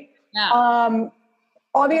 right? Yeah.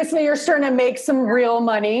 Obviously you're starting to make some real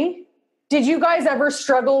money. Did you guys ever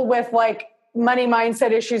struggle with like money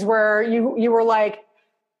mindset issues where you were like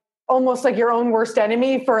almost like your own worst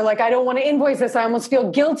enemy for like, I don't want to invoice this. I almost feel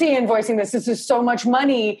guilty invoicing this. This is so much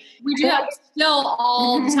money. We do that still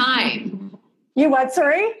all the time. You what,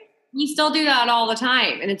 sorry? We still do that all the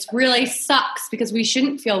time. And it really sucks because we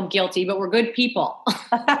shouldn't feel guilty, but we're good people.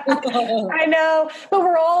 I know, but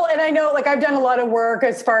and I know like I've done a lot of work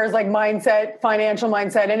as far as like mindset, financial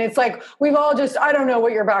mindset. And it's like, we've all I don't know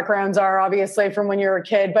what your backgrounds are, obviously from when you're a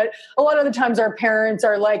kid, but a lot of the times our parents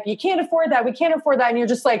are like, you can't afford that. We can't afford that. And you're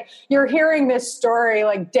just like, you're hearing this story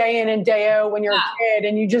like day in and day out when you're a kid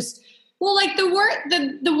and you just. Well, like the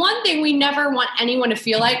one thing we never want anyone to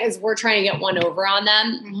feel like is we're trying to get one over on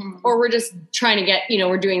them or we're just trying to get,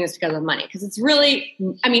 we're doing this because of money. Because it's really,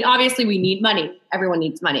 obviously we need money. Everyone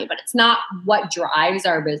needs money, but it's not what drives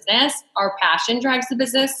our business. Our passion drives the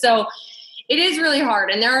business. So it is really hard.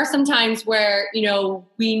 And there are some times where,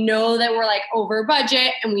 we know that we're like over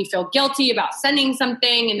budget and we feel guilty about sending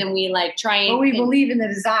something. And then we like try and. But we believe in the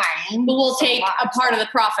design. But we'll take a part of the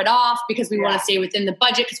profit off because we want to stay within the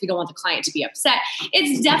budget because we don't want the client to be upset.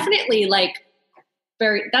 It's definitely like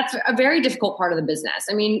that's a very difficult part of the business.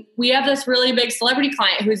 We have this really big celebrity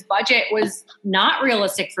client whose budget was not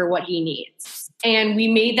realistic for what he needs. And we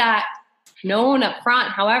made that known up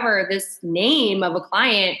front. However, this name of a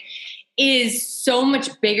client is so much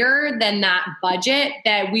bigger than that budget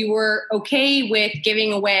that we were okay with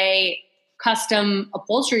giving away custom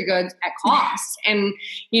upholstery goods at cost. And,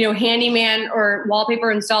 handyman or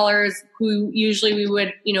wallpaper installers who usually we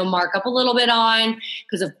would, mark up a little bit on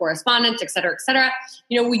because of correspondence, et cetera, et cetera.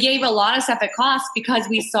 We gave a lot of stuff at cost because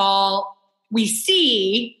we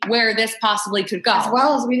see where this possibly could go. As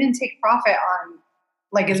well as we didn't take profit on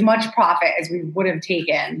like as much profit as we would have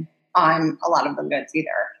taken on a lot of the goods either.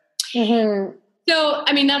 Mm-hmm. So,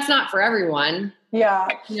 I mean, that's not for everyone. Yeah.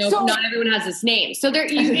 Not everyone has this name. So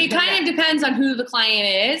it kind of depends on who the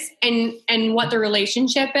client is and what the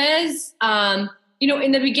relationship is.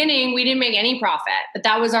 In the beginning, we didn't make any profit, but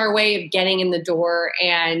that was our way of getting in the door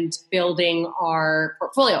and building our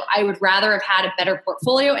portfolio. I would rather have had a better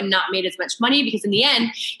portfolio and not made as much money, because in the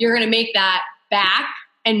end, you're going to make that back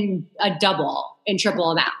and a double and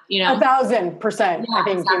triple amount, 1,000%. I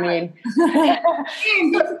think exactly.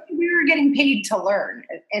 you mean. We were getting paid to learn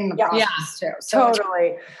in the process too. So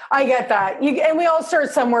totally. I get that. And we all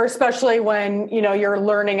start somewhere, especially when, you're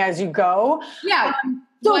learning as you go. Yeah.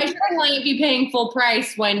 So why should a client be paying full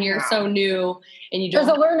price when you're so new and you don't?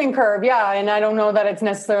 There's a learning curve, yeah. And I don't know that it's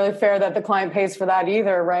necessarily fair that the client pays for that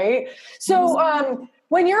either, right? So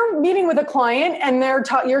when you're meeting with a client and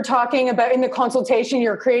you're talking about in the consultation,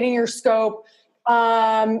 you're creating your scope.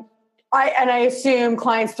 I assume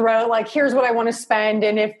clients throw out like, here's what I want to spend.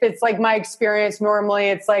 And if it's like my experience, normally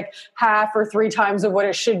it's like half or 3 times of what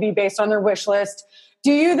it should be based on their wish list.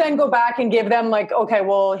 Do you then go back and give them like, okay,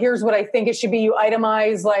 well, here's what I think it should be? You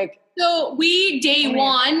itemize like. So day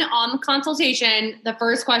one on the consultation, the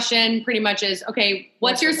first question pretty much is, okay,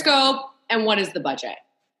 what's your scope and what is the budget?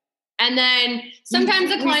 And then sometimes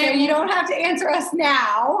the client, you don't have to answer us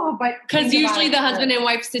now, but because usually the husband and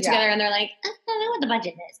wife sit together and they're like, I don't know what the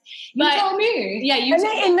budget is. You tell me. Yeah,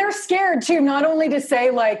 and they're scared too, not only to say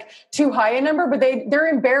like too high a number, but they're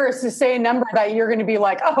embarrassed to say a number that you're going to be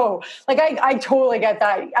like, oh, like I totally get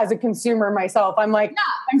that as a consumer myself. I'm like,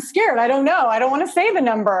 I'm scared. I don't know. I don't want to say the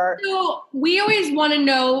number. So we always want to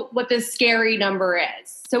know what the scary number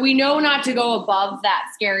is. So we know not to go above that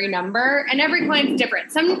scary number, and every client's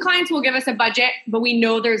different. Some clients will give us a budget, but we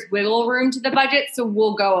know there's wiggle room to the budget. So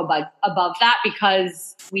we'll go above that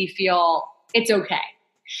because we feel it's okay.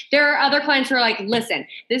 There are other clients who are like, listen,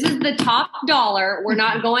 this is the top dollar. We're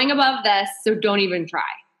not going above this, so don't even try.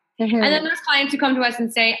 Mm-hmm. And then there's clients who come to us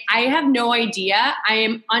and say, I have no idea. I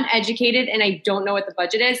am uneducated and I don't know what the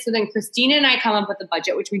budget is. So then Christina and I come up with a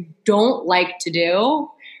budget, which we don't like to do,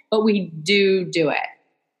 but we do it.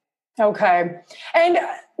 Okay. And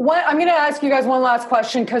I'm going to ask you guys one last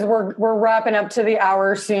question because we're wrapping up to the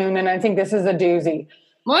hour soon. And I think this is a doozy.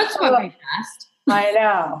 Well, it's fucking fast. I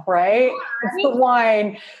know, right? It's the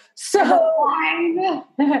wine.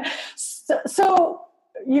 So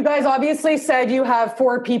you guys obviously said you have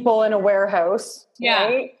 4 people in a warehouse. Yeah.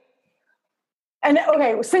 Right? And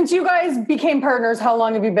okay, since you guys became partners, how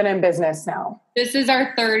long have you been in business now? This is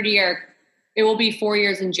our 3rd year. It will be 4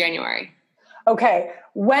 years in January. Okay.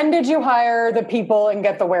 When did you hire the people and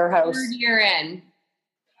get the warehouse? 3rd year in.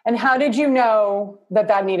 And how did you know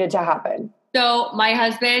that needed to happen? So my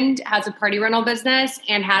husband has a party rental business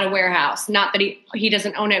and had a warehouse. Not that he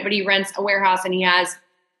doesn't own it, but he rents a warehouse and he has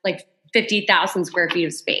like 50,000 square feet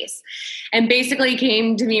of space. And basically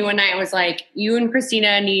came to me one night and was like, you and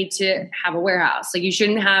Christina need to have a warehouse. Like you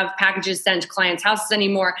shouldn't have packages sent to clients' houses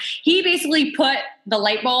anymore. He basically put the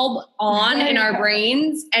light bulb on in our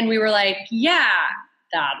brains and we were like, yeah,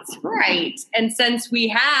 that's right. And since we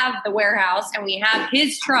have the warehouse and we have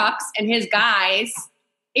his trucks and his guys,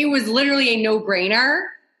 it was literally a no-brainer.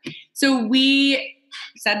 So we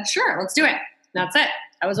said, sure, let's do it. That's it.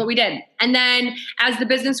 That was what we did. And then as the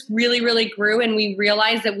business really, really grew and we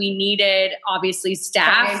realized that we needed obviously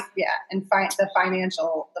staff. And the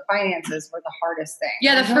finances were the hardest thing.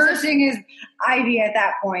 Yeah, the first thing is Ivy at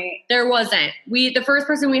that point. There wasn't. The first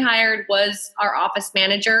person we hired was our office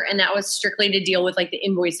manager, and that was strictly to deal with like the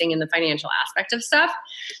invoicing and the financial aspect of stuff.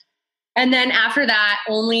 And then after that,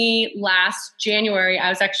 only last January, I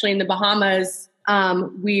was actually in the Bahamas.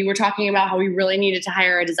 We were talking about how we really needed to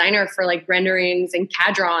hire a designer for like renderings and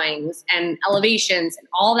CAD drawings and elevations and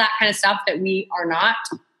all that kind of stuff that we are not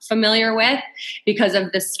familiar with because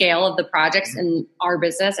of the scale of the projects in our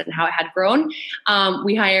business and how it had grown.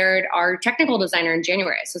 We hired our technical designer in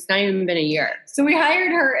January. So it's not even been a year. So we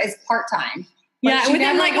hired her as part-time. Yeah,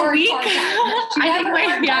 within like a week.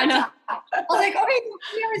 I know. I was like, okay, how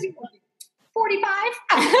many hours are you working? 45.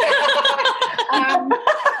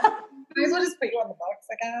 Might as well just put you on the box,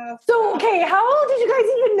 I guess. So, okay, how did you guys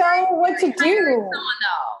even know what to do?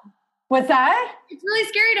 What's that? It's really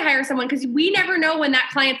scary to hire someone because we never know when that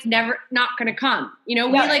client's not going to come. We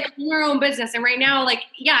like own our own business. And right now,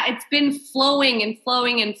 it's been flowing and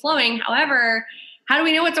flowing and flowing. However, how do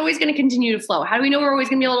we know it's always going to continue to flow? How do we know we're always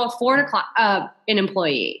going to be able to afford an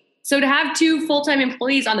employee? So to have 2 full-time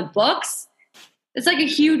employees on the books, it's like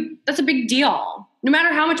that's a big deal. No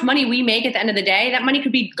matter how much money we make at the end of the day, that money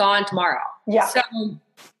could be gone tomorrow. Yeah. So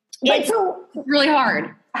it's really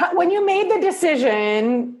hard. When you made the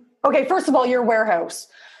decision, okay, first of all, your warehouse.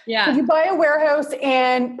 Yeah. Did you buy a warehouse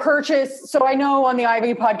and purchase? So I know on the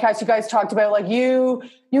Ivy podcast, you guys talked about like you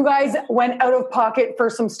guys went out of pocket for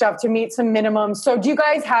some stuff to meet some minimums. So do you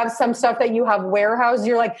guys have some stuff that you have warehoused?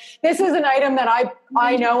 You're like, this is an item that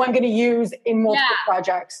I know I'm going to use in multiple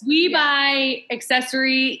projects. We buy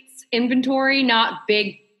accessories inventory, not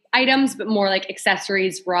big items, but more like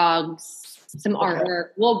accessories, rugs, some artwork.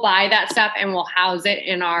 We'll buy that stuff and we'll house it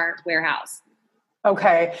in our warehouse.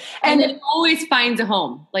 Okay. And it always finds a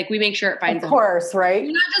home. Like we make sure it finds a home. Of course, right?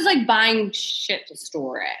 We're not just like buying shit to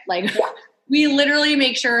store it. Like we literally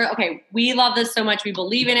make sure, okay, we love this so much. We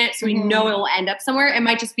believe in it. So we know it will end up somewhere. It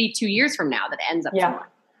might just be 2 years from now that it ends up somewhere.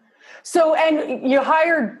 So, and you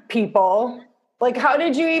hired people. Like, how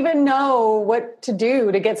did you even know what to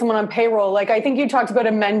do to get someone on payroll? Like, I think you talked about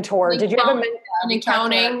a mentor. Did you have a mentor? In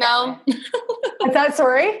accounting, though? Is that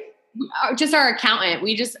sorry? Just our accountant.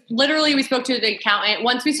 We spoke to the accountant.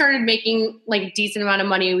 Once we started making like a decent amount of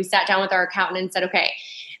money, we sat down with our accountant and said, okay,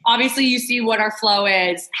 obviously you see what our flow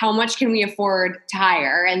is. How much can we afford to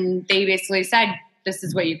hire? And they basically said, this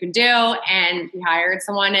is what you can do. And we hired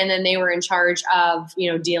someone, and then they were in charge of,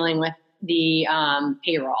 dealing with the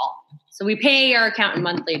payroll. So we pay our accountant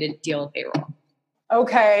monthly to deal with payroll.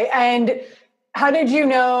 Okay. And how did you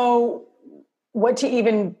know what to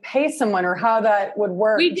even pay someone or how that would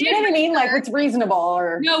work? Do you know what I mean? Like what's reasonable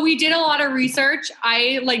or? No, we did a lot of research.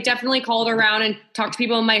 I definitely called around and talked to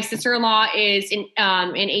people. My sister-in-law is in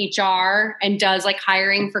HR and does like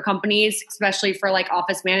hiring for companies, especially for like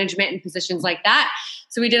office management and positions like that.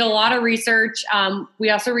 So we did a lot of research.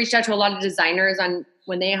 We also reached out to a lot of designers on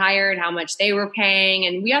when they hired, how much they were paying.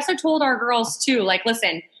 And we also told our girls too, like,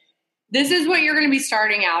 listen, this is what you're going to be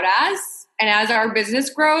starting out as. And as our business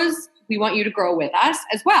grows, we want you to grow with us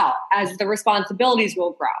as well as the responsibilities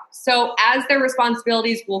will grow. So as their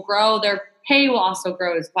responsibilities will grow, their pay will also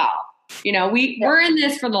grow as well. We're in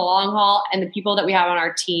this for the long haul, and the people that we have on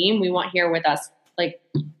our team, we want here with us like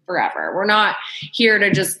forever. We're not here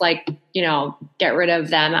to just get rid of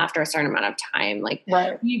them after a certain amount of time.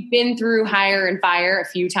 We've been through hire and fire a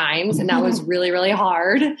few times, and that was really, really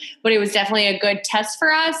hard, but it was definitely a good test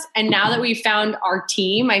for us. And now that we've found our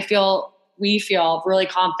team, we feel really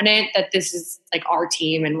confident that this is like our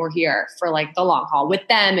team and we're here for like the long haul with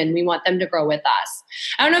them, and we want them to grow with us.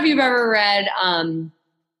 I don't know if you've ever read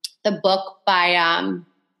the book by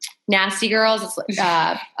Nasty Girls. It's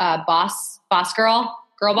Boss Girl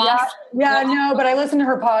Boss. Yeah, no, but I listened to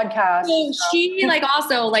her podcast. So she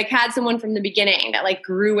also had someone from the beginning that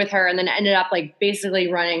grew with her and then ended up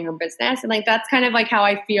basically running her business. And that's kind of how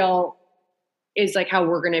I feel is how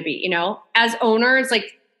we're going to be, as owners.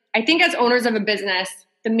 I think as owners of a business,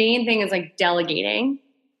 the main thing is delegating,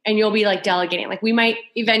 and you'll be delegating. We might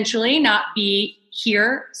eventually not be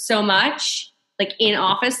here so much, in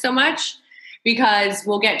office so much, because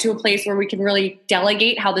we'll get to a place where we can really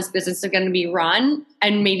delegate how this business is going to be run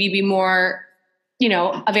and maybe be more,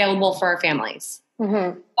 available for our families.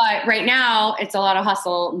 Mm-hmm. But right now it's a lot of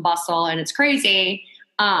hustle and bustle and it's crazy.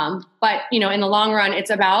 But in the long run, it's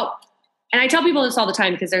about, and I tell people this all the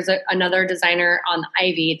time because there's another designer on the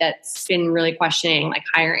Ivy that's been really questioning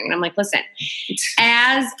hiring. And I'm like, listen,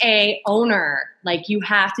 as a owner, you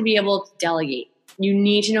have to be able to delegate. You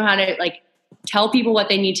need to know how to tell people what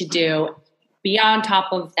they need to do, be on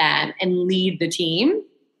top of them, and lead the team,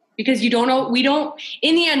 because in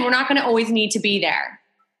the end, we're not going to always need to be there.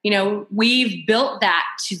 We've built that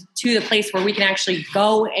to the place where we can actually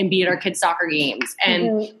go and be at our kids' soccer games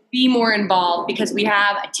and be more involved because we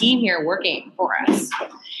have a team here working for us.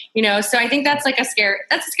 So I think that's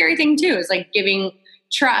a scary thing too, is giving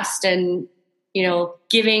trust and,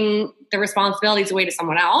 giving the responsibilities away to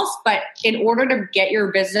someone else. But in order to get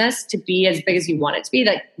your business to be as big as you want it to be,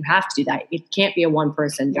 you have to do that. It can't be a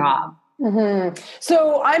one-person job. Mm-hmm.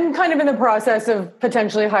 So I'm kind of in the process of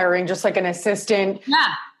potentially hiring just an assistant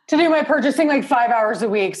to do my purchasing 5 hours a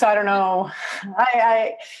week. So I don't know.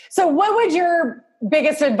 So what would your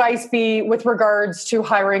biggest advice be with regards to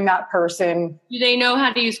hiring that person? Do they know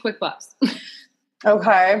how to use QuickBooks?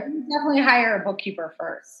 Okay. Definitely hire a bookkeeper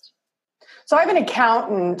first. So I have an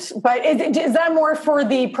accountant, but is that more for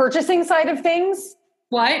the purchasing side of things?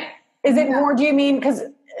 What? Is it more, do you mean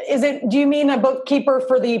a bookkeeper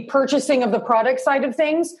for the purchasing of the product side of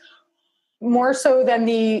things more so than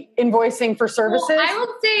the invoicing for services? Well, I would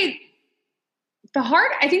say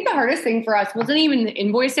I think the hardest thing for us wasn't even the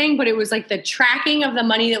invoicing, but it was the tracking of the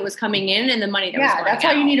money that was coming in and the money that was going out. That's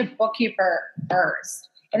why you need a bookkeeper first.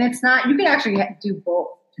 And it's not, you can actually do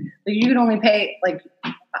both. You can only pay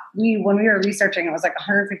when we were researching, it was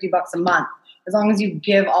 $150 a month. As long as you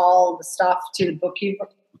give all the stuff to the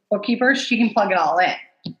bookkeeper, she can plug it all in.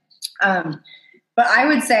 But I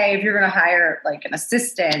would say if you're going to hire like an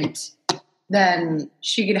assistant, then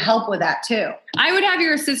she could help with that too. I would have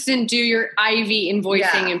your assistant do your IV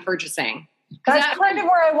invoicing and purchasing. That's kind of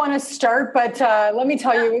where I want to start, but let me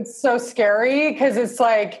tell you, it's so scary because it's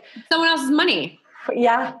like someone else's money.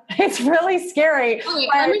 Yeah, it's really scary. Okay,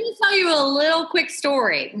 let me just tell you a little quick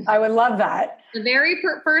story. I would love that. The very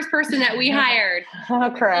first person that we hired,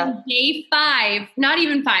 oh crap, day 5, not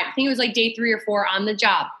even 5, I think it was like day 3 or 4 on the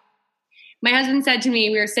job. My husband said to me,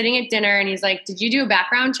 we were sitting at dinner and he's like, did you do a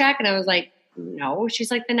background check? And I was like, no.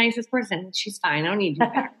 She's like the nicest person. She's fine. I don't need to do a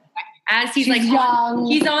background check. As he's like, young.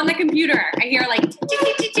 He's on the computer. I hear like,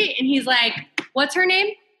 and he's like, what's her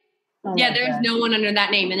name? Oh yeah, there's no one under that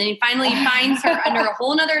name. And then he finally finds her under a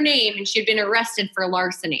whole other name and she had been arrested for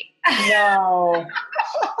larceny. No.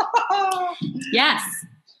 Yes.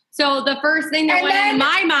 So the first thing that went in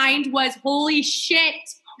my mind was, holy shit,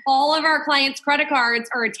 all of our clients' credit cards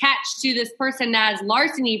are attached to this person that has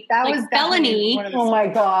larceny, that was felony. Oh my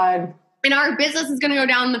God. And our business is going to go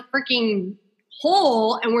down the freaking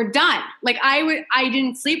hole and we're done. Like I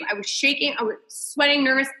didn't sleep. I was shaking. I was sweating,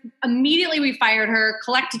 nervous. Immediately we fired her,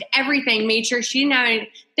 collected everything, made sure she didn't have any.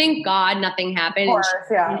 Thank God nothing happened. Of course,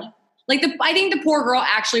 yeah. Like I think the poor girl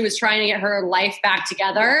actually was trying to get her life back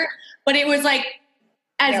together, but it was like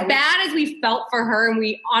as bad as we felt for her, and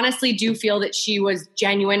we honestly do feel that she was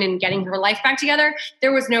genuine in getting her life back together,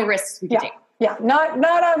 there was no risks we could take. Yeah, not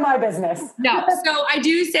on my business. No. So I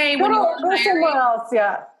do say when you're hiring, somewhere else,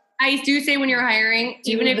 I do say when you're hiring,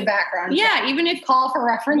 even if the background check. check. Even if call for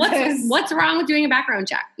references. What's wrong with doing a background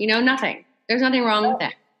check? Nothing. There's nothing wrong with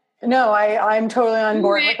it. No, I'm totally on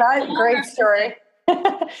board with that. Great story.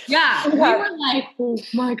 Yeah. We were like, oh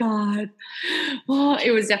my God. Well,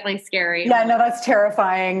 it was definitely scary. Yeah, no, that's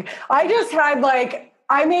terrifying. I just had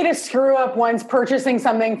I made a screw up once purchasing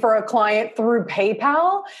something for a client through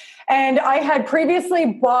PayPal. And I had previously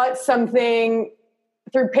bought something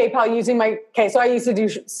through PayPal using so I used to do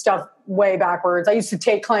stuff way backwards. I used to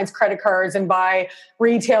take clients' credit cards and buy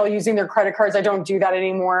retail using their credit cards. I don't do that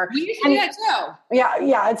anymore. We used to do that too.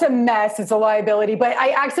 Yeah, it's a mess. It's a liability. But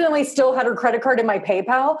I accidentally still had her credit card in my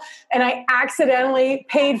PayPal, and I accidentally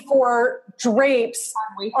paid for drapes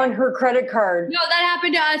on her credit card. No, that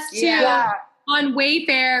happened to us too. Yeah. On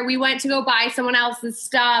Wayfair, we went to go buy someone else's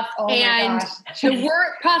stuff, and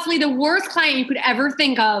possibly the worst client you could ever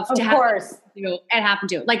think of to have it happened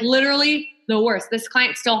to. Like literally the worst. This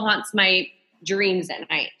client still haunts my dreams at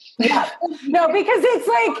night. Yeah. No, because it's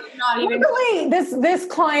luckily this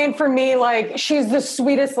client for me, she's the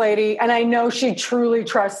sweetest lady, and I know she truly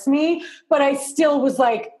trusts me, but I still was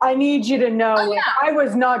like, I need you to know, I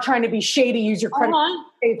was not trying to be shady. Use your credit card.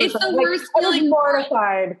 It's the worst feeling. I was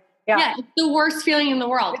mortified. Yeah, it's the worst feeling in the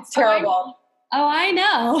world. It's terrible. I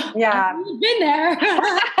know. Yeah. I've been there.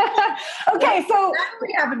 Okay, so that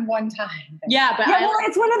only happened one time. Yeah, but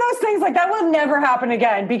it's one of those things that will never happen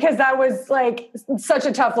again because that was such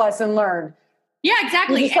a tough lesson learned. Yeah,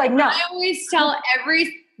 exactly. Just no. I always tell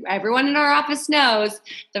everyone in our office knows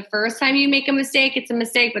the first time you make a mistake, it's a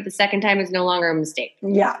mistake, but the second time is no longer a mistake.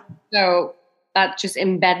 Yeah. So that's just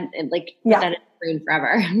embed that brain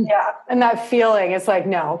forever. Yeah. And that feeling is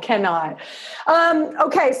no, cannot.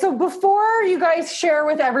 Okay. So before you guys share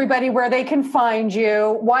with everybody where they can find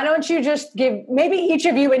you, why don't you just maybe each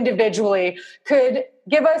of you individually could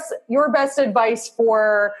give us your best advice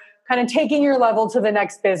for kind of taking your level to the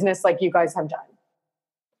next business like you guys have done?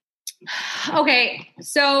 Okay.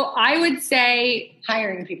 So I would say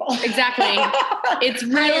hiring people. Exactly. It's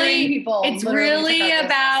really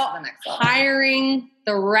about hiring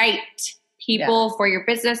the right people for your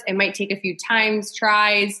business. It might take a few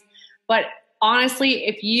tries, but honestly,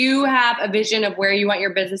 if you have a vision of where you want your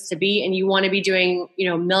business to be and you want to be doing,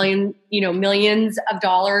 millions of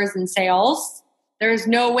dollars in sales, there's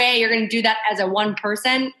no way you're going to do that as a one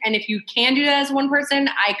person. And if you can do that as one person,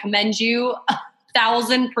 I commend you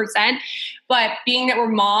 1,000%. But being that we're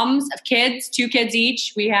moms of kids, 2 kids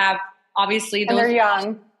each, we have obviously those. And they're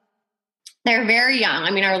young. They're very young. I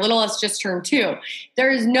mean, our littlest just turned 2. There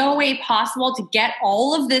is no way possible to get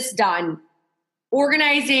all of this done.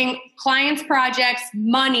 Organizing clients' projects,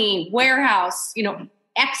 money, warehouse,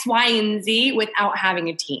 X, Y, and Z without having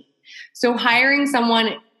a team. So hiring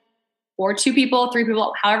someone or 2 people, 3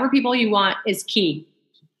 people, however people you want is key.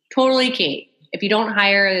 Totally key. If you don't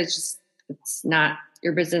hire, it's not,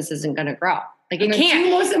 your business isn't going to grow. It can't.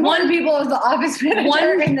 2 most important people is the office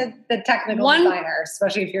manager and the technical designer,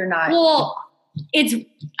 especially if you're not. Well,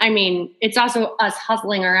 it's also us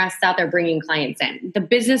hustling our ass out there bringing clients in. The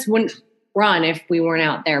business wouldn't run if we weren't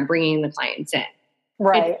out there bringing the clients in.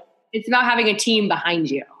 Right. It's about having a team behind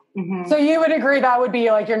you. Mhm. So you would agree that would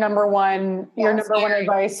be like your number one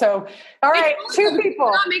advice. So, all right, two people. If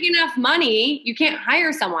you're not making enough money, you can't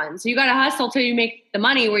hire someone. So you got to hustle till you make the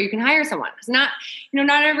money where you can hire someone. Because not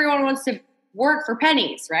everyone wants to work for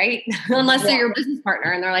pennies, right? Unless they're your business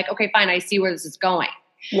partner and they're like, okay, fine, I see where this is going.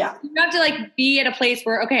 Yeah. You have to like be at a place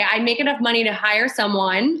where, okay, I make enough money to hire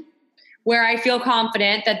someone where I feel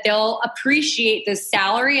confident that they'll appreciate this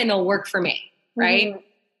salary and they'll work for me, right? Mhm.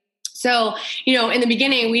 So, in the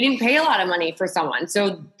beginning, we didn't pay a lot of money for someone.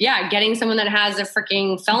 So, yeah, getting someone that has a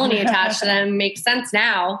freaking felony attached to them makes sense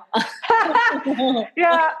now.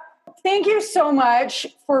 Yeah. Thank you so much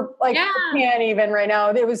for I can't even right now.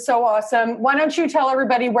 It was so awesome. Why don't you tell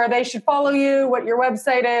everybody where they should follow you, what your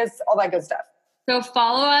website is, all that good stuff. So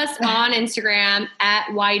follow us on Instagram at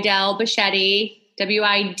Widell Boschetti,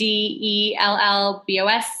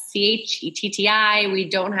 WIDELLBOSCHETTI. We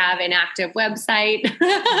don't have an active website.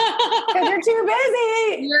 Because you're too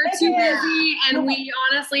busy. We're too busy, and we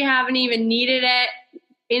honestly haven't even needed it.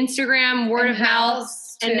 Instagram, word of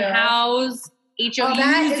mouth, and house.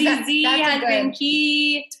 HOUZZ has been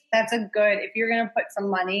key. That's a good, if you're going to put some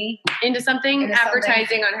money into something,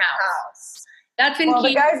 advertising on house. That's been key.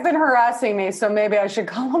 The guy's been harassing me, so maybe I should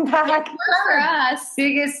call him back. For us.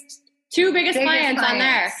 Two biggest clients on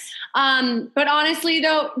there. But honestly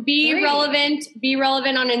though, be relevant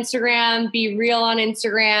on Instagram, be real on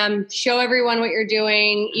Instagram, show everyone what you're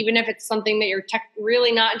doing. Even if it's something that you're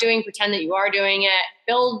really not doing, pretend that you are doing it.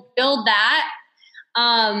 Build that.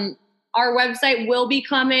 Our website will be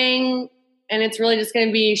coming, and it's really just going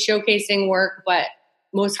to be showcasing work, but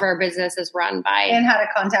most of our business is run by. And how to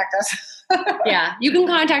contact us. Yeah, you can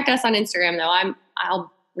contact us on Instagram though.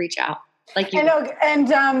 I'll reach out. Like you. I know,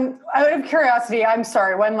 and out of curiosity, I'm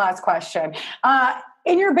sorry, one last question.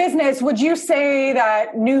 In your business, would you say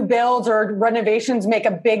that new builds or renovations make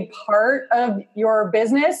a big part of your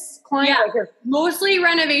business client? Yeah, mostly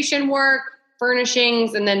renovation work,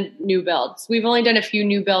 furnishings, and then new builds. We've only done a few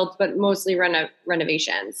new builds, but mostly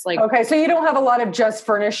renovations. Okay, so you don't have a lot of just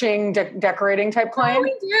furnishing, decorating type clients? Oh,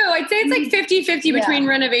 we do. I'd say it's like 50-50 between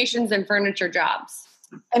renovations and furniture jobs.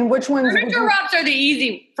 And which ones? Furniture jobs are the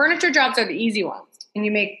easy ones. And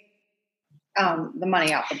you make the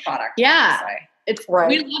money off the product. Yeah.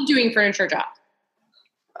 We love doing furniture jobs.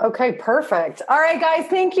 Okay, perfect. All right, guys,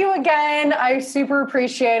 thank you again. I super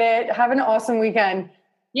appreciate it. Have an awesome weekend.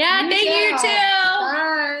 Yeah, thank you too.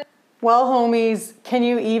 Bye. Well, homies, can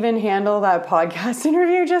you even handle that podcast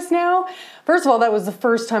interview just now? First of all, that was the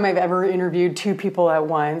first time I've ever interviewed two people at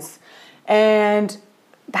once. And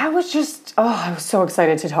that was just, I was so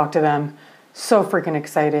excited to talk to them. So freaking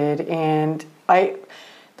excited. And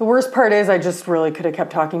the worst part is I just really could have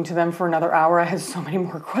kept talking to them for another hour. I had so many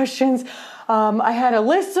more questions. I had a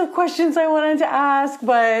list of questions I wanted to ask,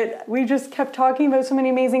 but we just kept talking about so many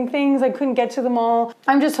amazing things. I couldn't get to them all.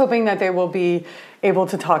 I'm just hoping that they will be able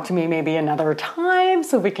to talk to me maybe another time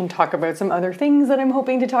so we can talk about some other things that I'm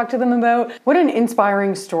hoping to talk to them about. What an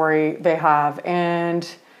inspiring story they have. And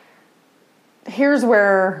here's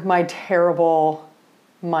where my terrible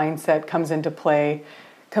mindset comes into play.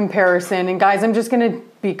 Comparison. And guys, I'm just going to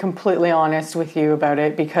be completely honest with you about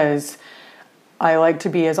it because I like to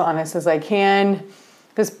be as honest as I can.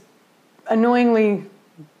 This annoyingly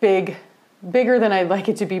bigger than I'd like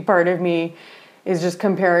it to be part of me is just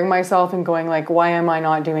comparing myself and going like, why am I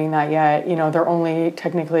not doing that yet? They're only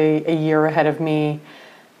technically a year ahead of me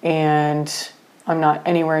and I'm not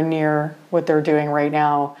anywhere near what they're doing right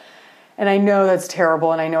now. And I know that's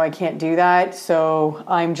terrible and I know I can't do that. So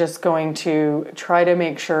I'm just going to try to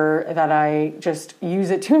make sure that I just use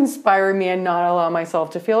it to inspire me and not allow myself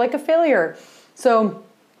to feel like a failure. So,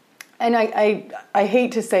 and I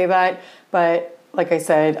hate to say that, but like I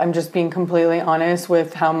said, I'm just being completely honest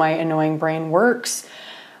with how my annoying brain works.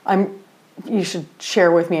 You should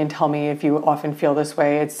share with me and tell me if you often feel this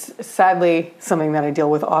way. It's sadly something that I deal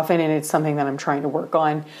with often, and it's something that I'm trying to work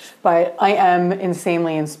on. But I am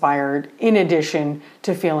insanely inspired, in addition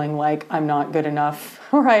to feeling like I'm not good enough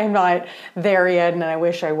or I am not there yet, and I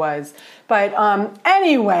wish I was. But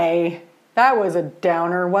anyway, that was a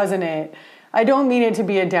downer, wasn't it? I don't mean it to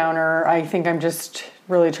be a downer. I think I'm just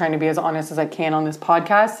really trying to be as honest as I can on this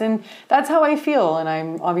podcast, and that's how I feel, and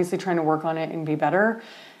I'm obviously trying to work on it and be better.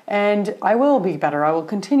 And I will be better. I will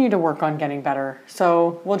continue to work on getting better.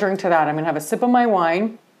 So we'll drink to that. I'm going to have a sip of my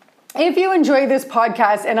wine. If you enjoy this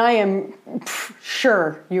podcast, and I am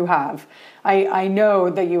sure you have, I know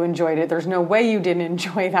that you enjoyed it. There's no way you didn't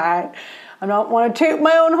enjoy that. I don't want to toot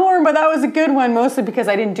my own horn, but that was a good one, mostly because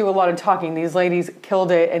I didn't do a lot of talking. These ladies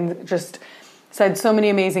killed it and just said so many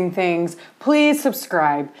amazing things. Please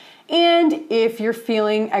subscribe. And if you're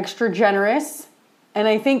feeling extra generous, And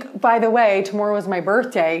I think, by the way, tomorrow is my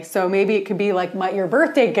birthday, so maybe it could be like your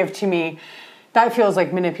birthday gift to me. That feels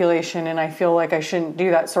like manipulation, and I feel like I shouldn't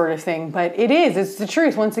do that sort of thing. But it is. It's the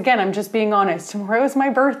truth. Once again, I'm just being honest. Tomorrow is my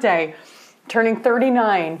birthday, turning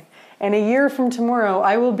 39. And a year from tomorrow,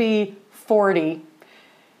 I will be 40.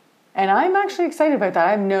 And I'm actually excited about that.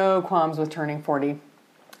 I have no qualms with turning 40.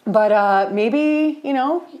 But maybe,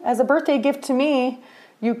 as a birthday gift to me,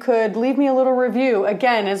 you could leave me a little review.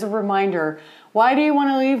 Again, as a reminder, why do you want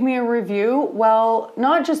to leave me a review? Well,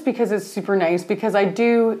 not just because it's super nice, because I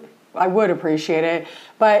would appreciate it,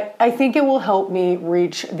 but I think it will help me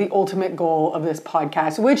reach the ultimate goal of this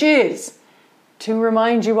podcast, which is to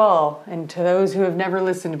remind you all, and to those who have never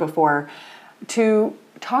listened before, to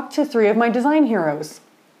talk to 3 of my design heroes.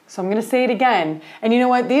 So I'm going to say it again. And you know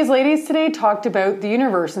what? These ladies today talked about the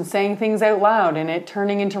universe and saying things out loud and it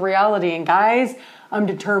turning into reality. And guys, I'm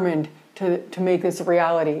determined to make this a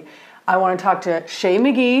reality. I want to talk to Shay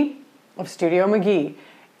McGee of Studio McGee,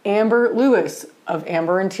 Amber Lewis of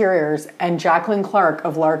Amber Interiors, and Jacqueline Clark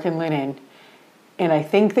of Larkin Linen. And I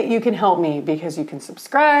think that you can help me because you can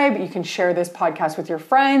subscribe, you can share this podcast with your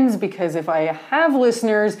friends, because if I have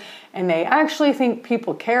listeners and they actually think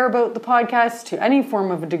people care about the podcast to any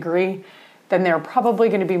form of a degree, then they're probably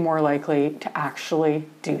going to be more likely to actually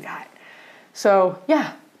do that. So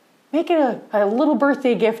yeah, make it a little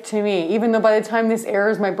birthday gift to me, even though by the time this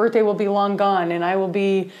airs, my birthday will be long gone and I will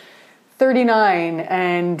be 39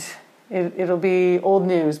 and it'll be old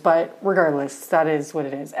news, but regardless, that is what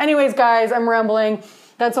it is. Anyways, guys, I'm rambling.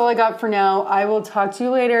 That's all I got for now. I will talk to you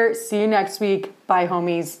later. See you next week. Bye,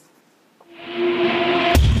 homies.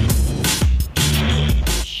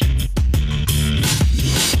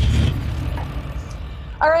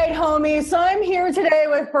 All right, homies. So I'm here today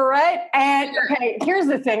with Barrett. And okay, here's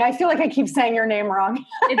the thing. I feel like I keep saying your name wrong.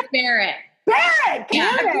 It's Barrett. Barrett!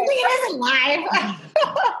 Yeah, it isn't live.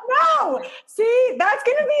 No! See, that's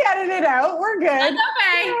going to be edited out. We're good. That's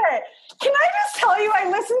okay. Barrett. Can I just tell you, I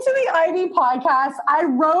listened to the Ivy podcast. I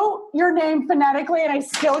wrote your name phonetically and I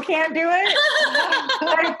still can't do it.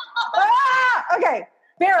 Okay.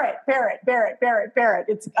 Barrett.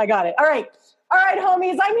 I got it. All right,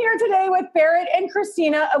 homies. I'm here today with Barrett and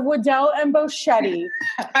Christina of Waddell and Boschetti.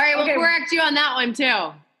 All right, we'll correct you on that one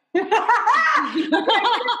too.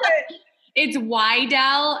 It's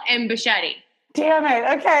Wydell and Boschetti. Damn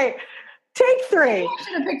it. Okay. Take 3. I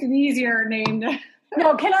should have picked an easier name.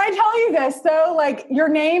 No, can I tell you this though? Like, your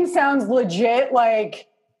name sounds legit, like,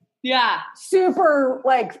 yeah, super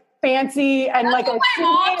like fancy and that's like what a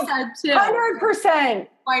my mom said too. 100%.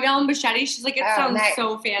 Wydell and Boschetti. She's like, it sounds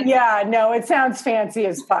so fancy. Yeah, no, it sounds fancy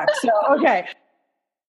as fuck. So okay.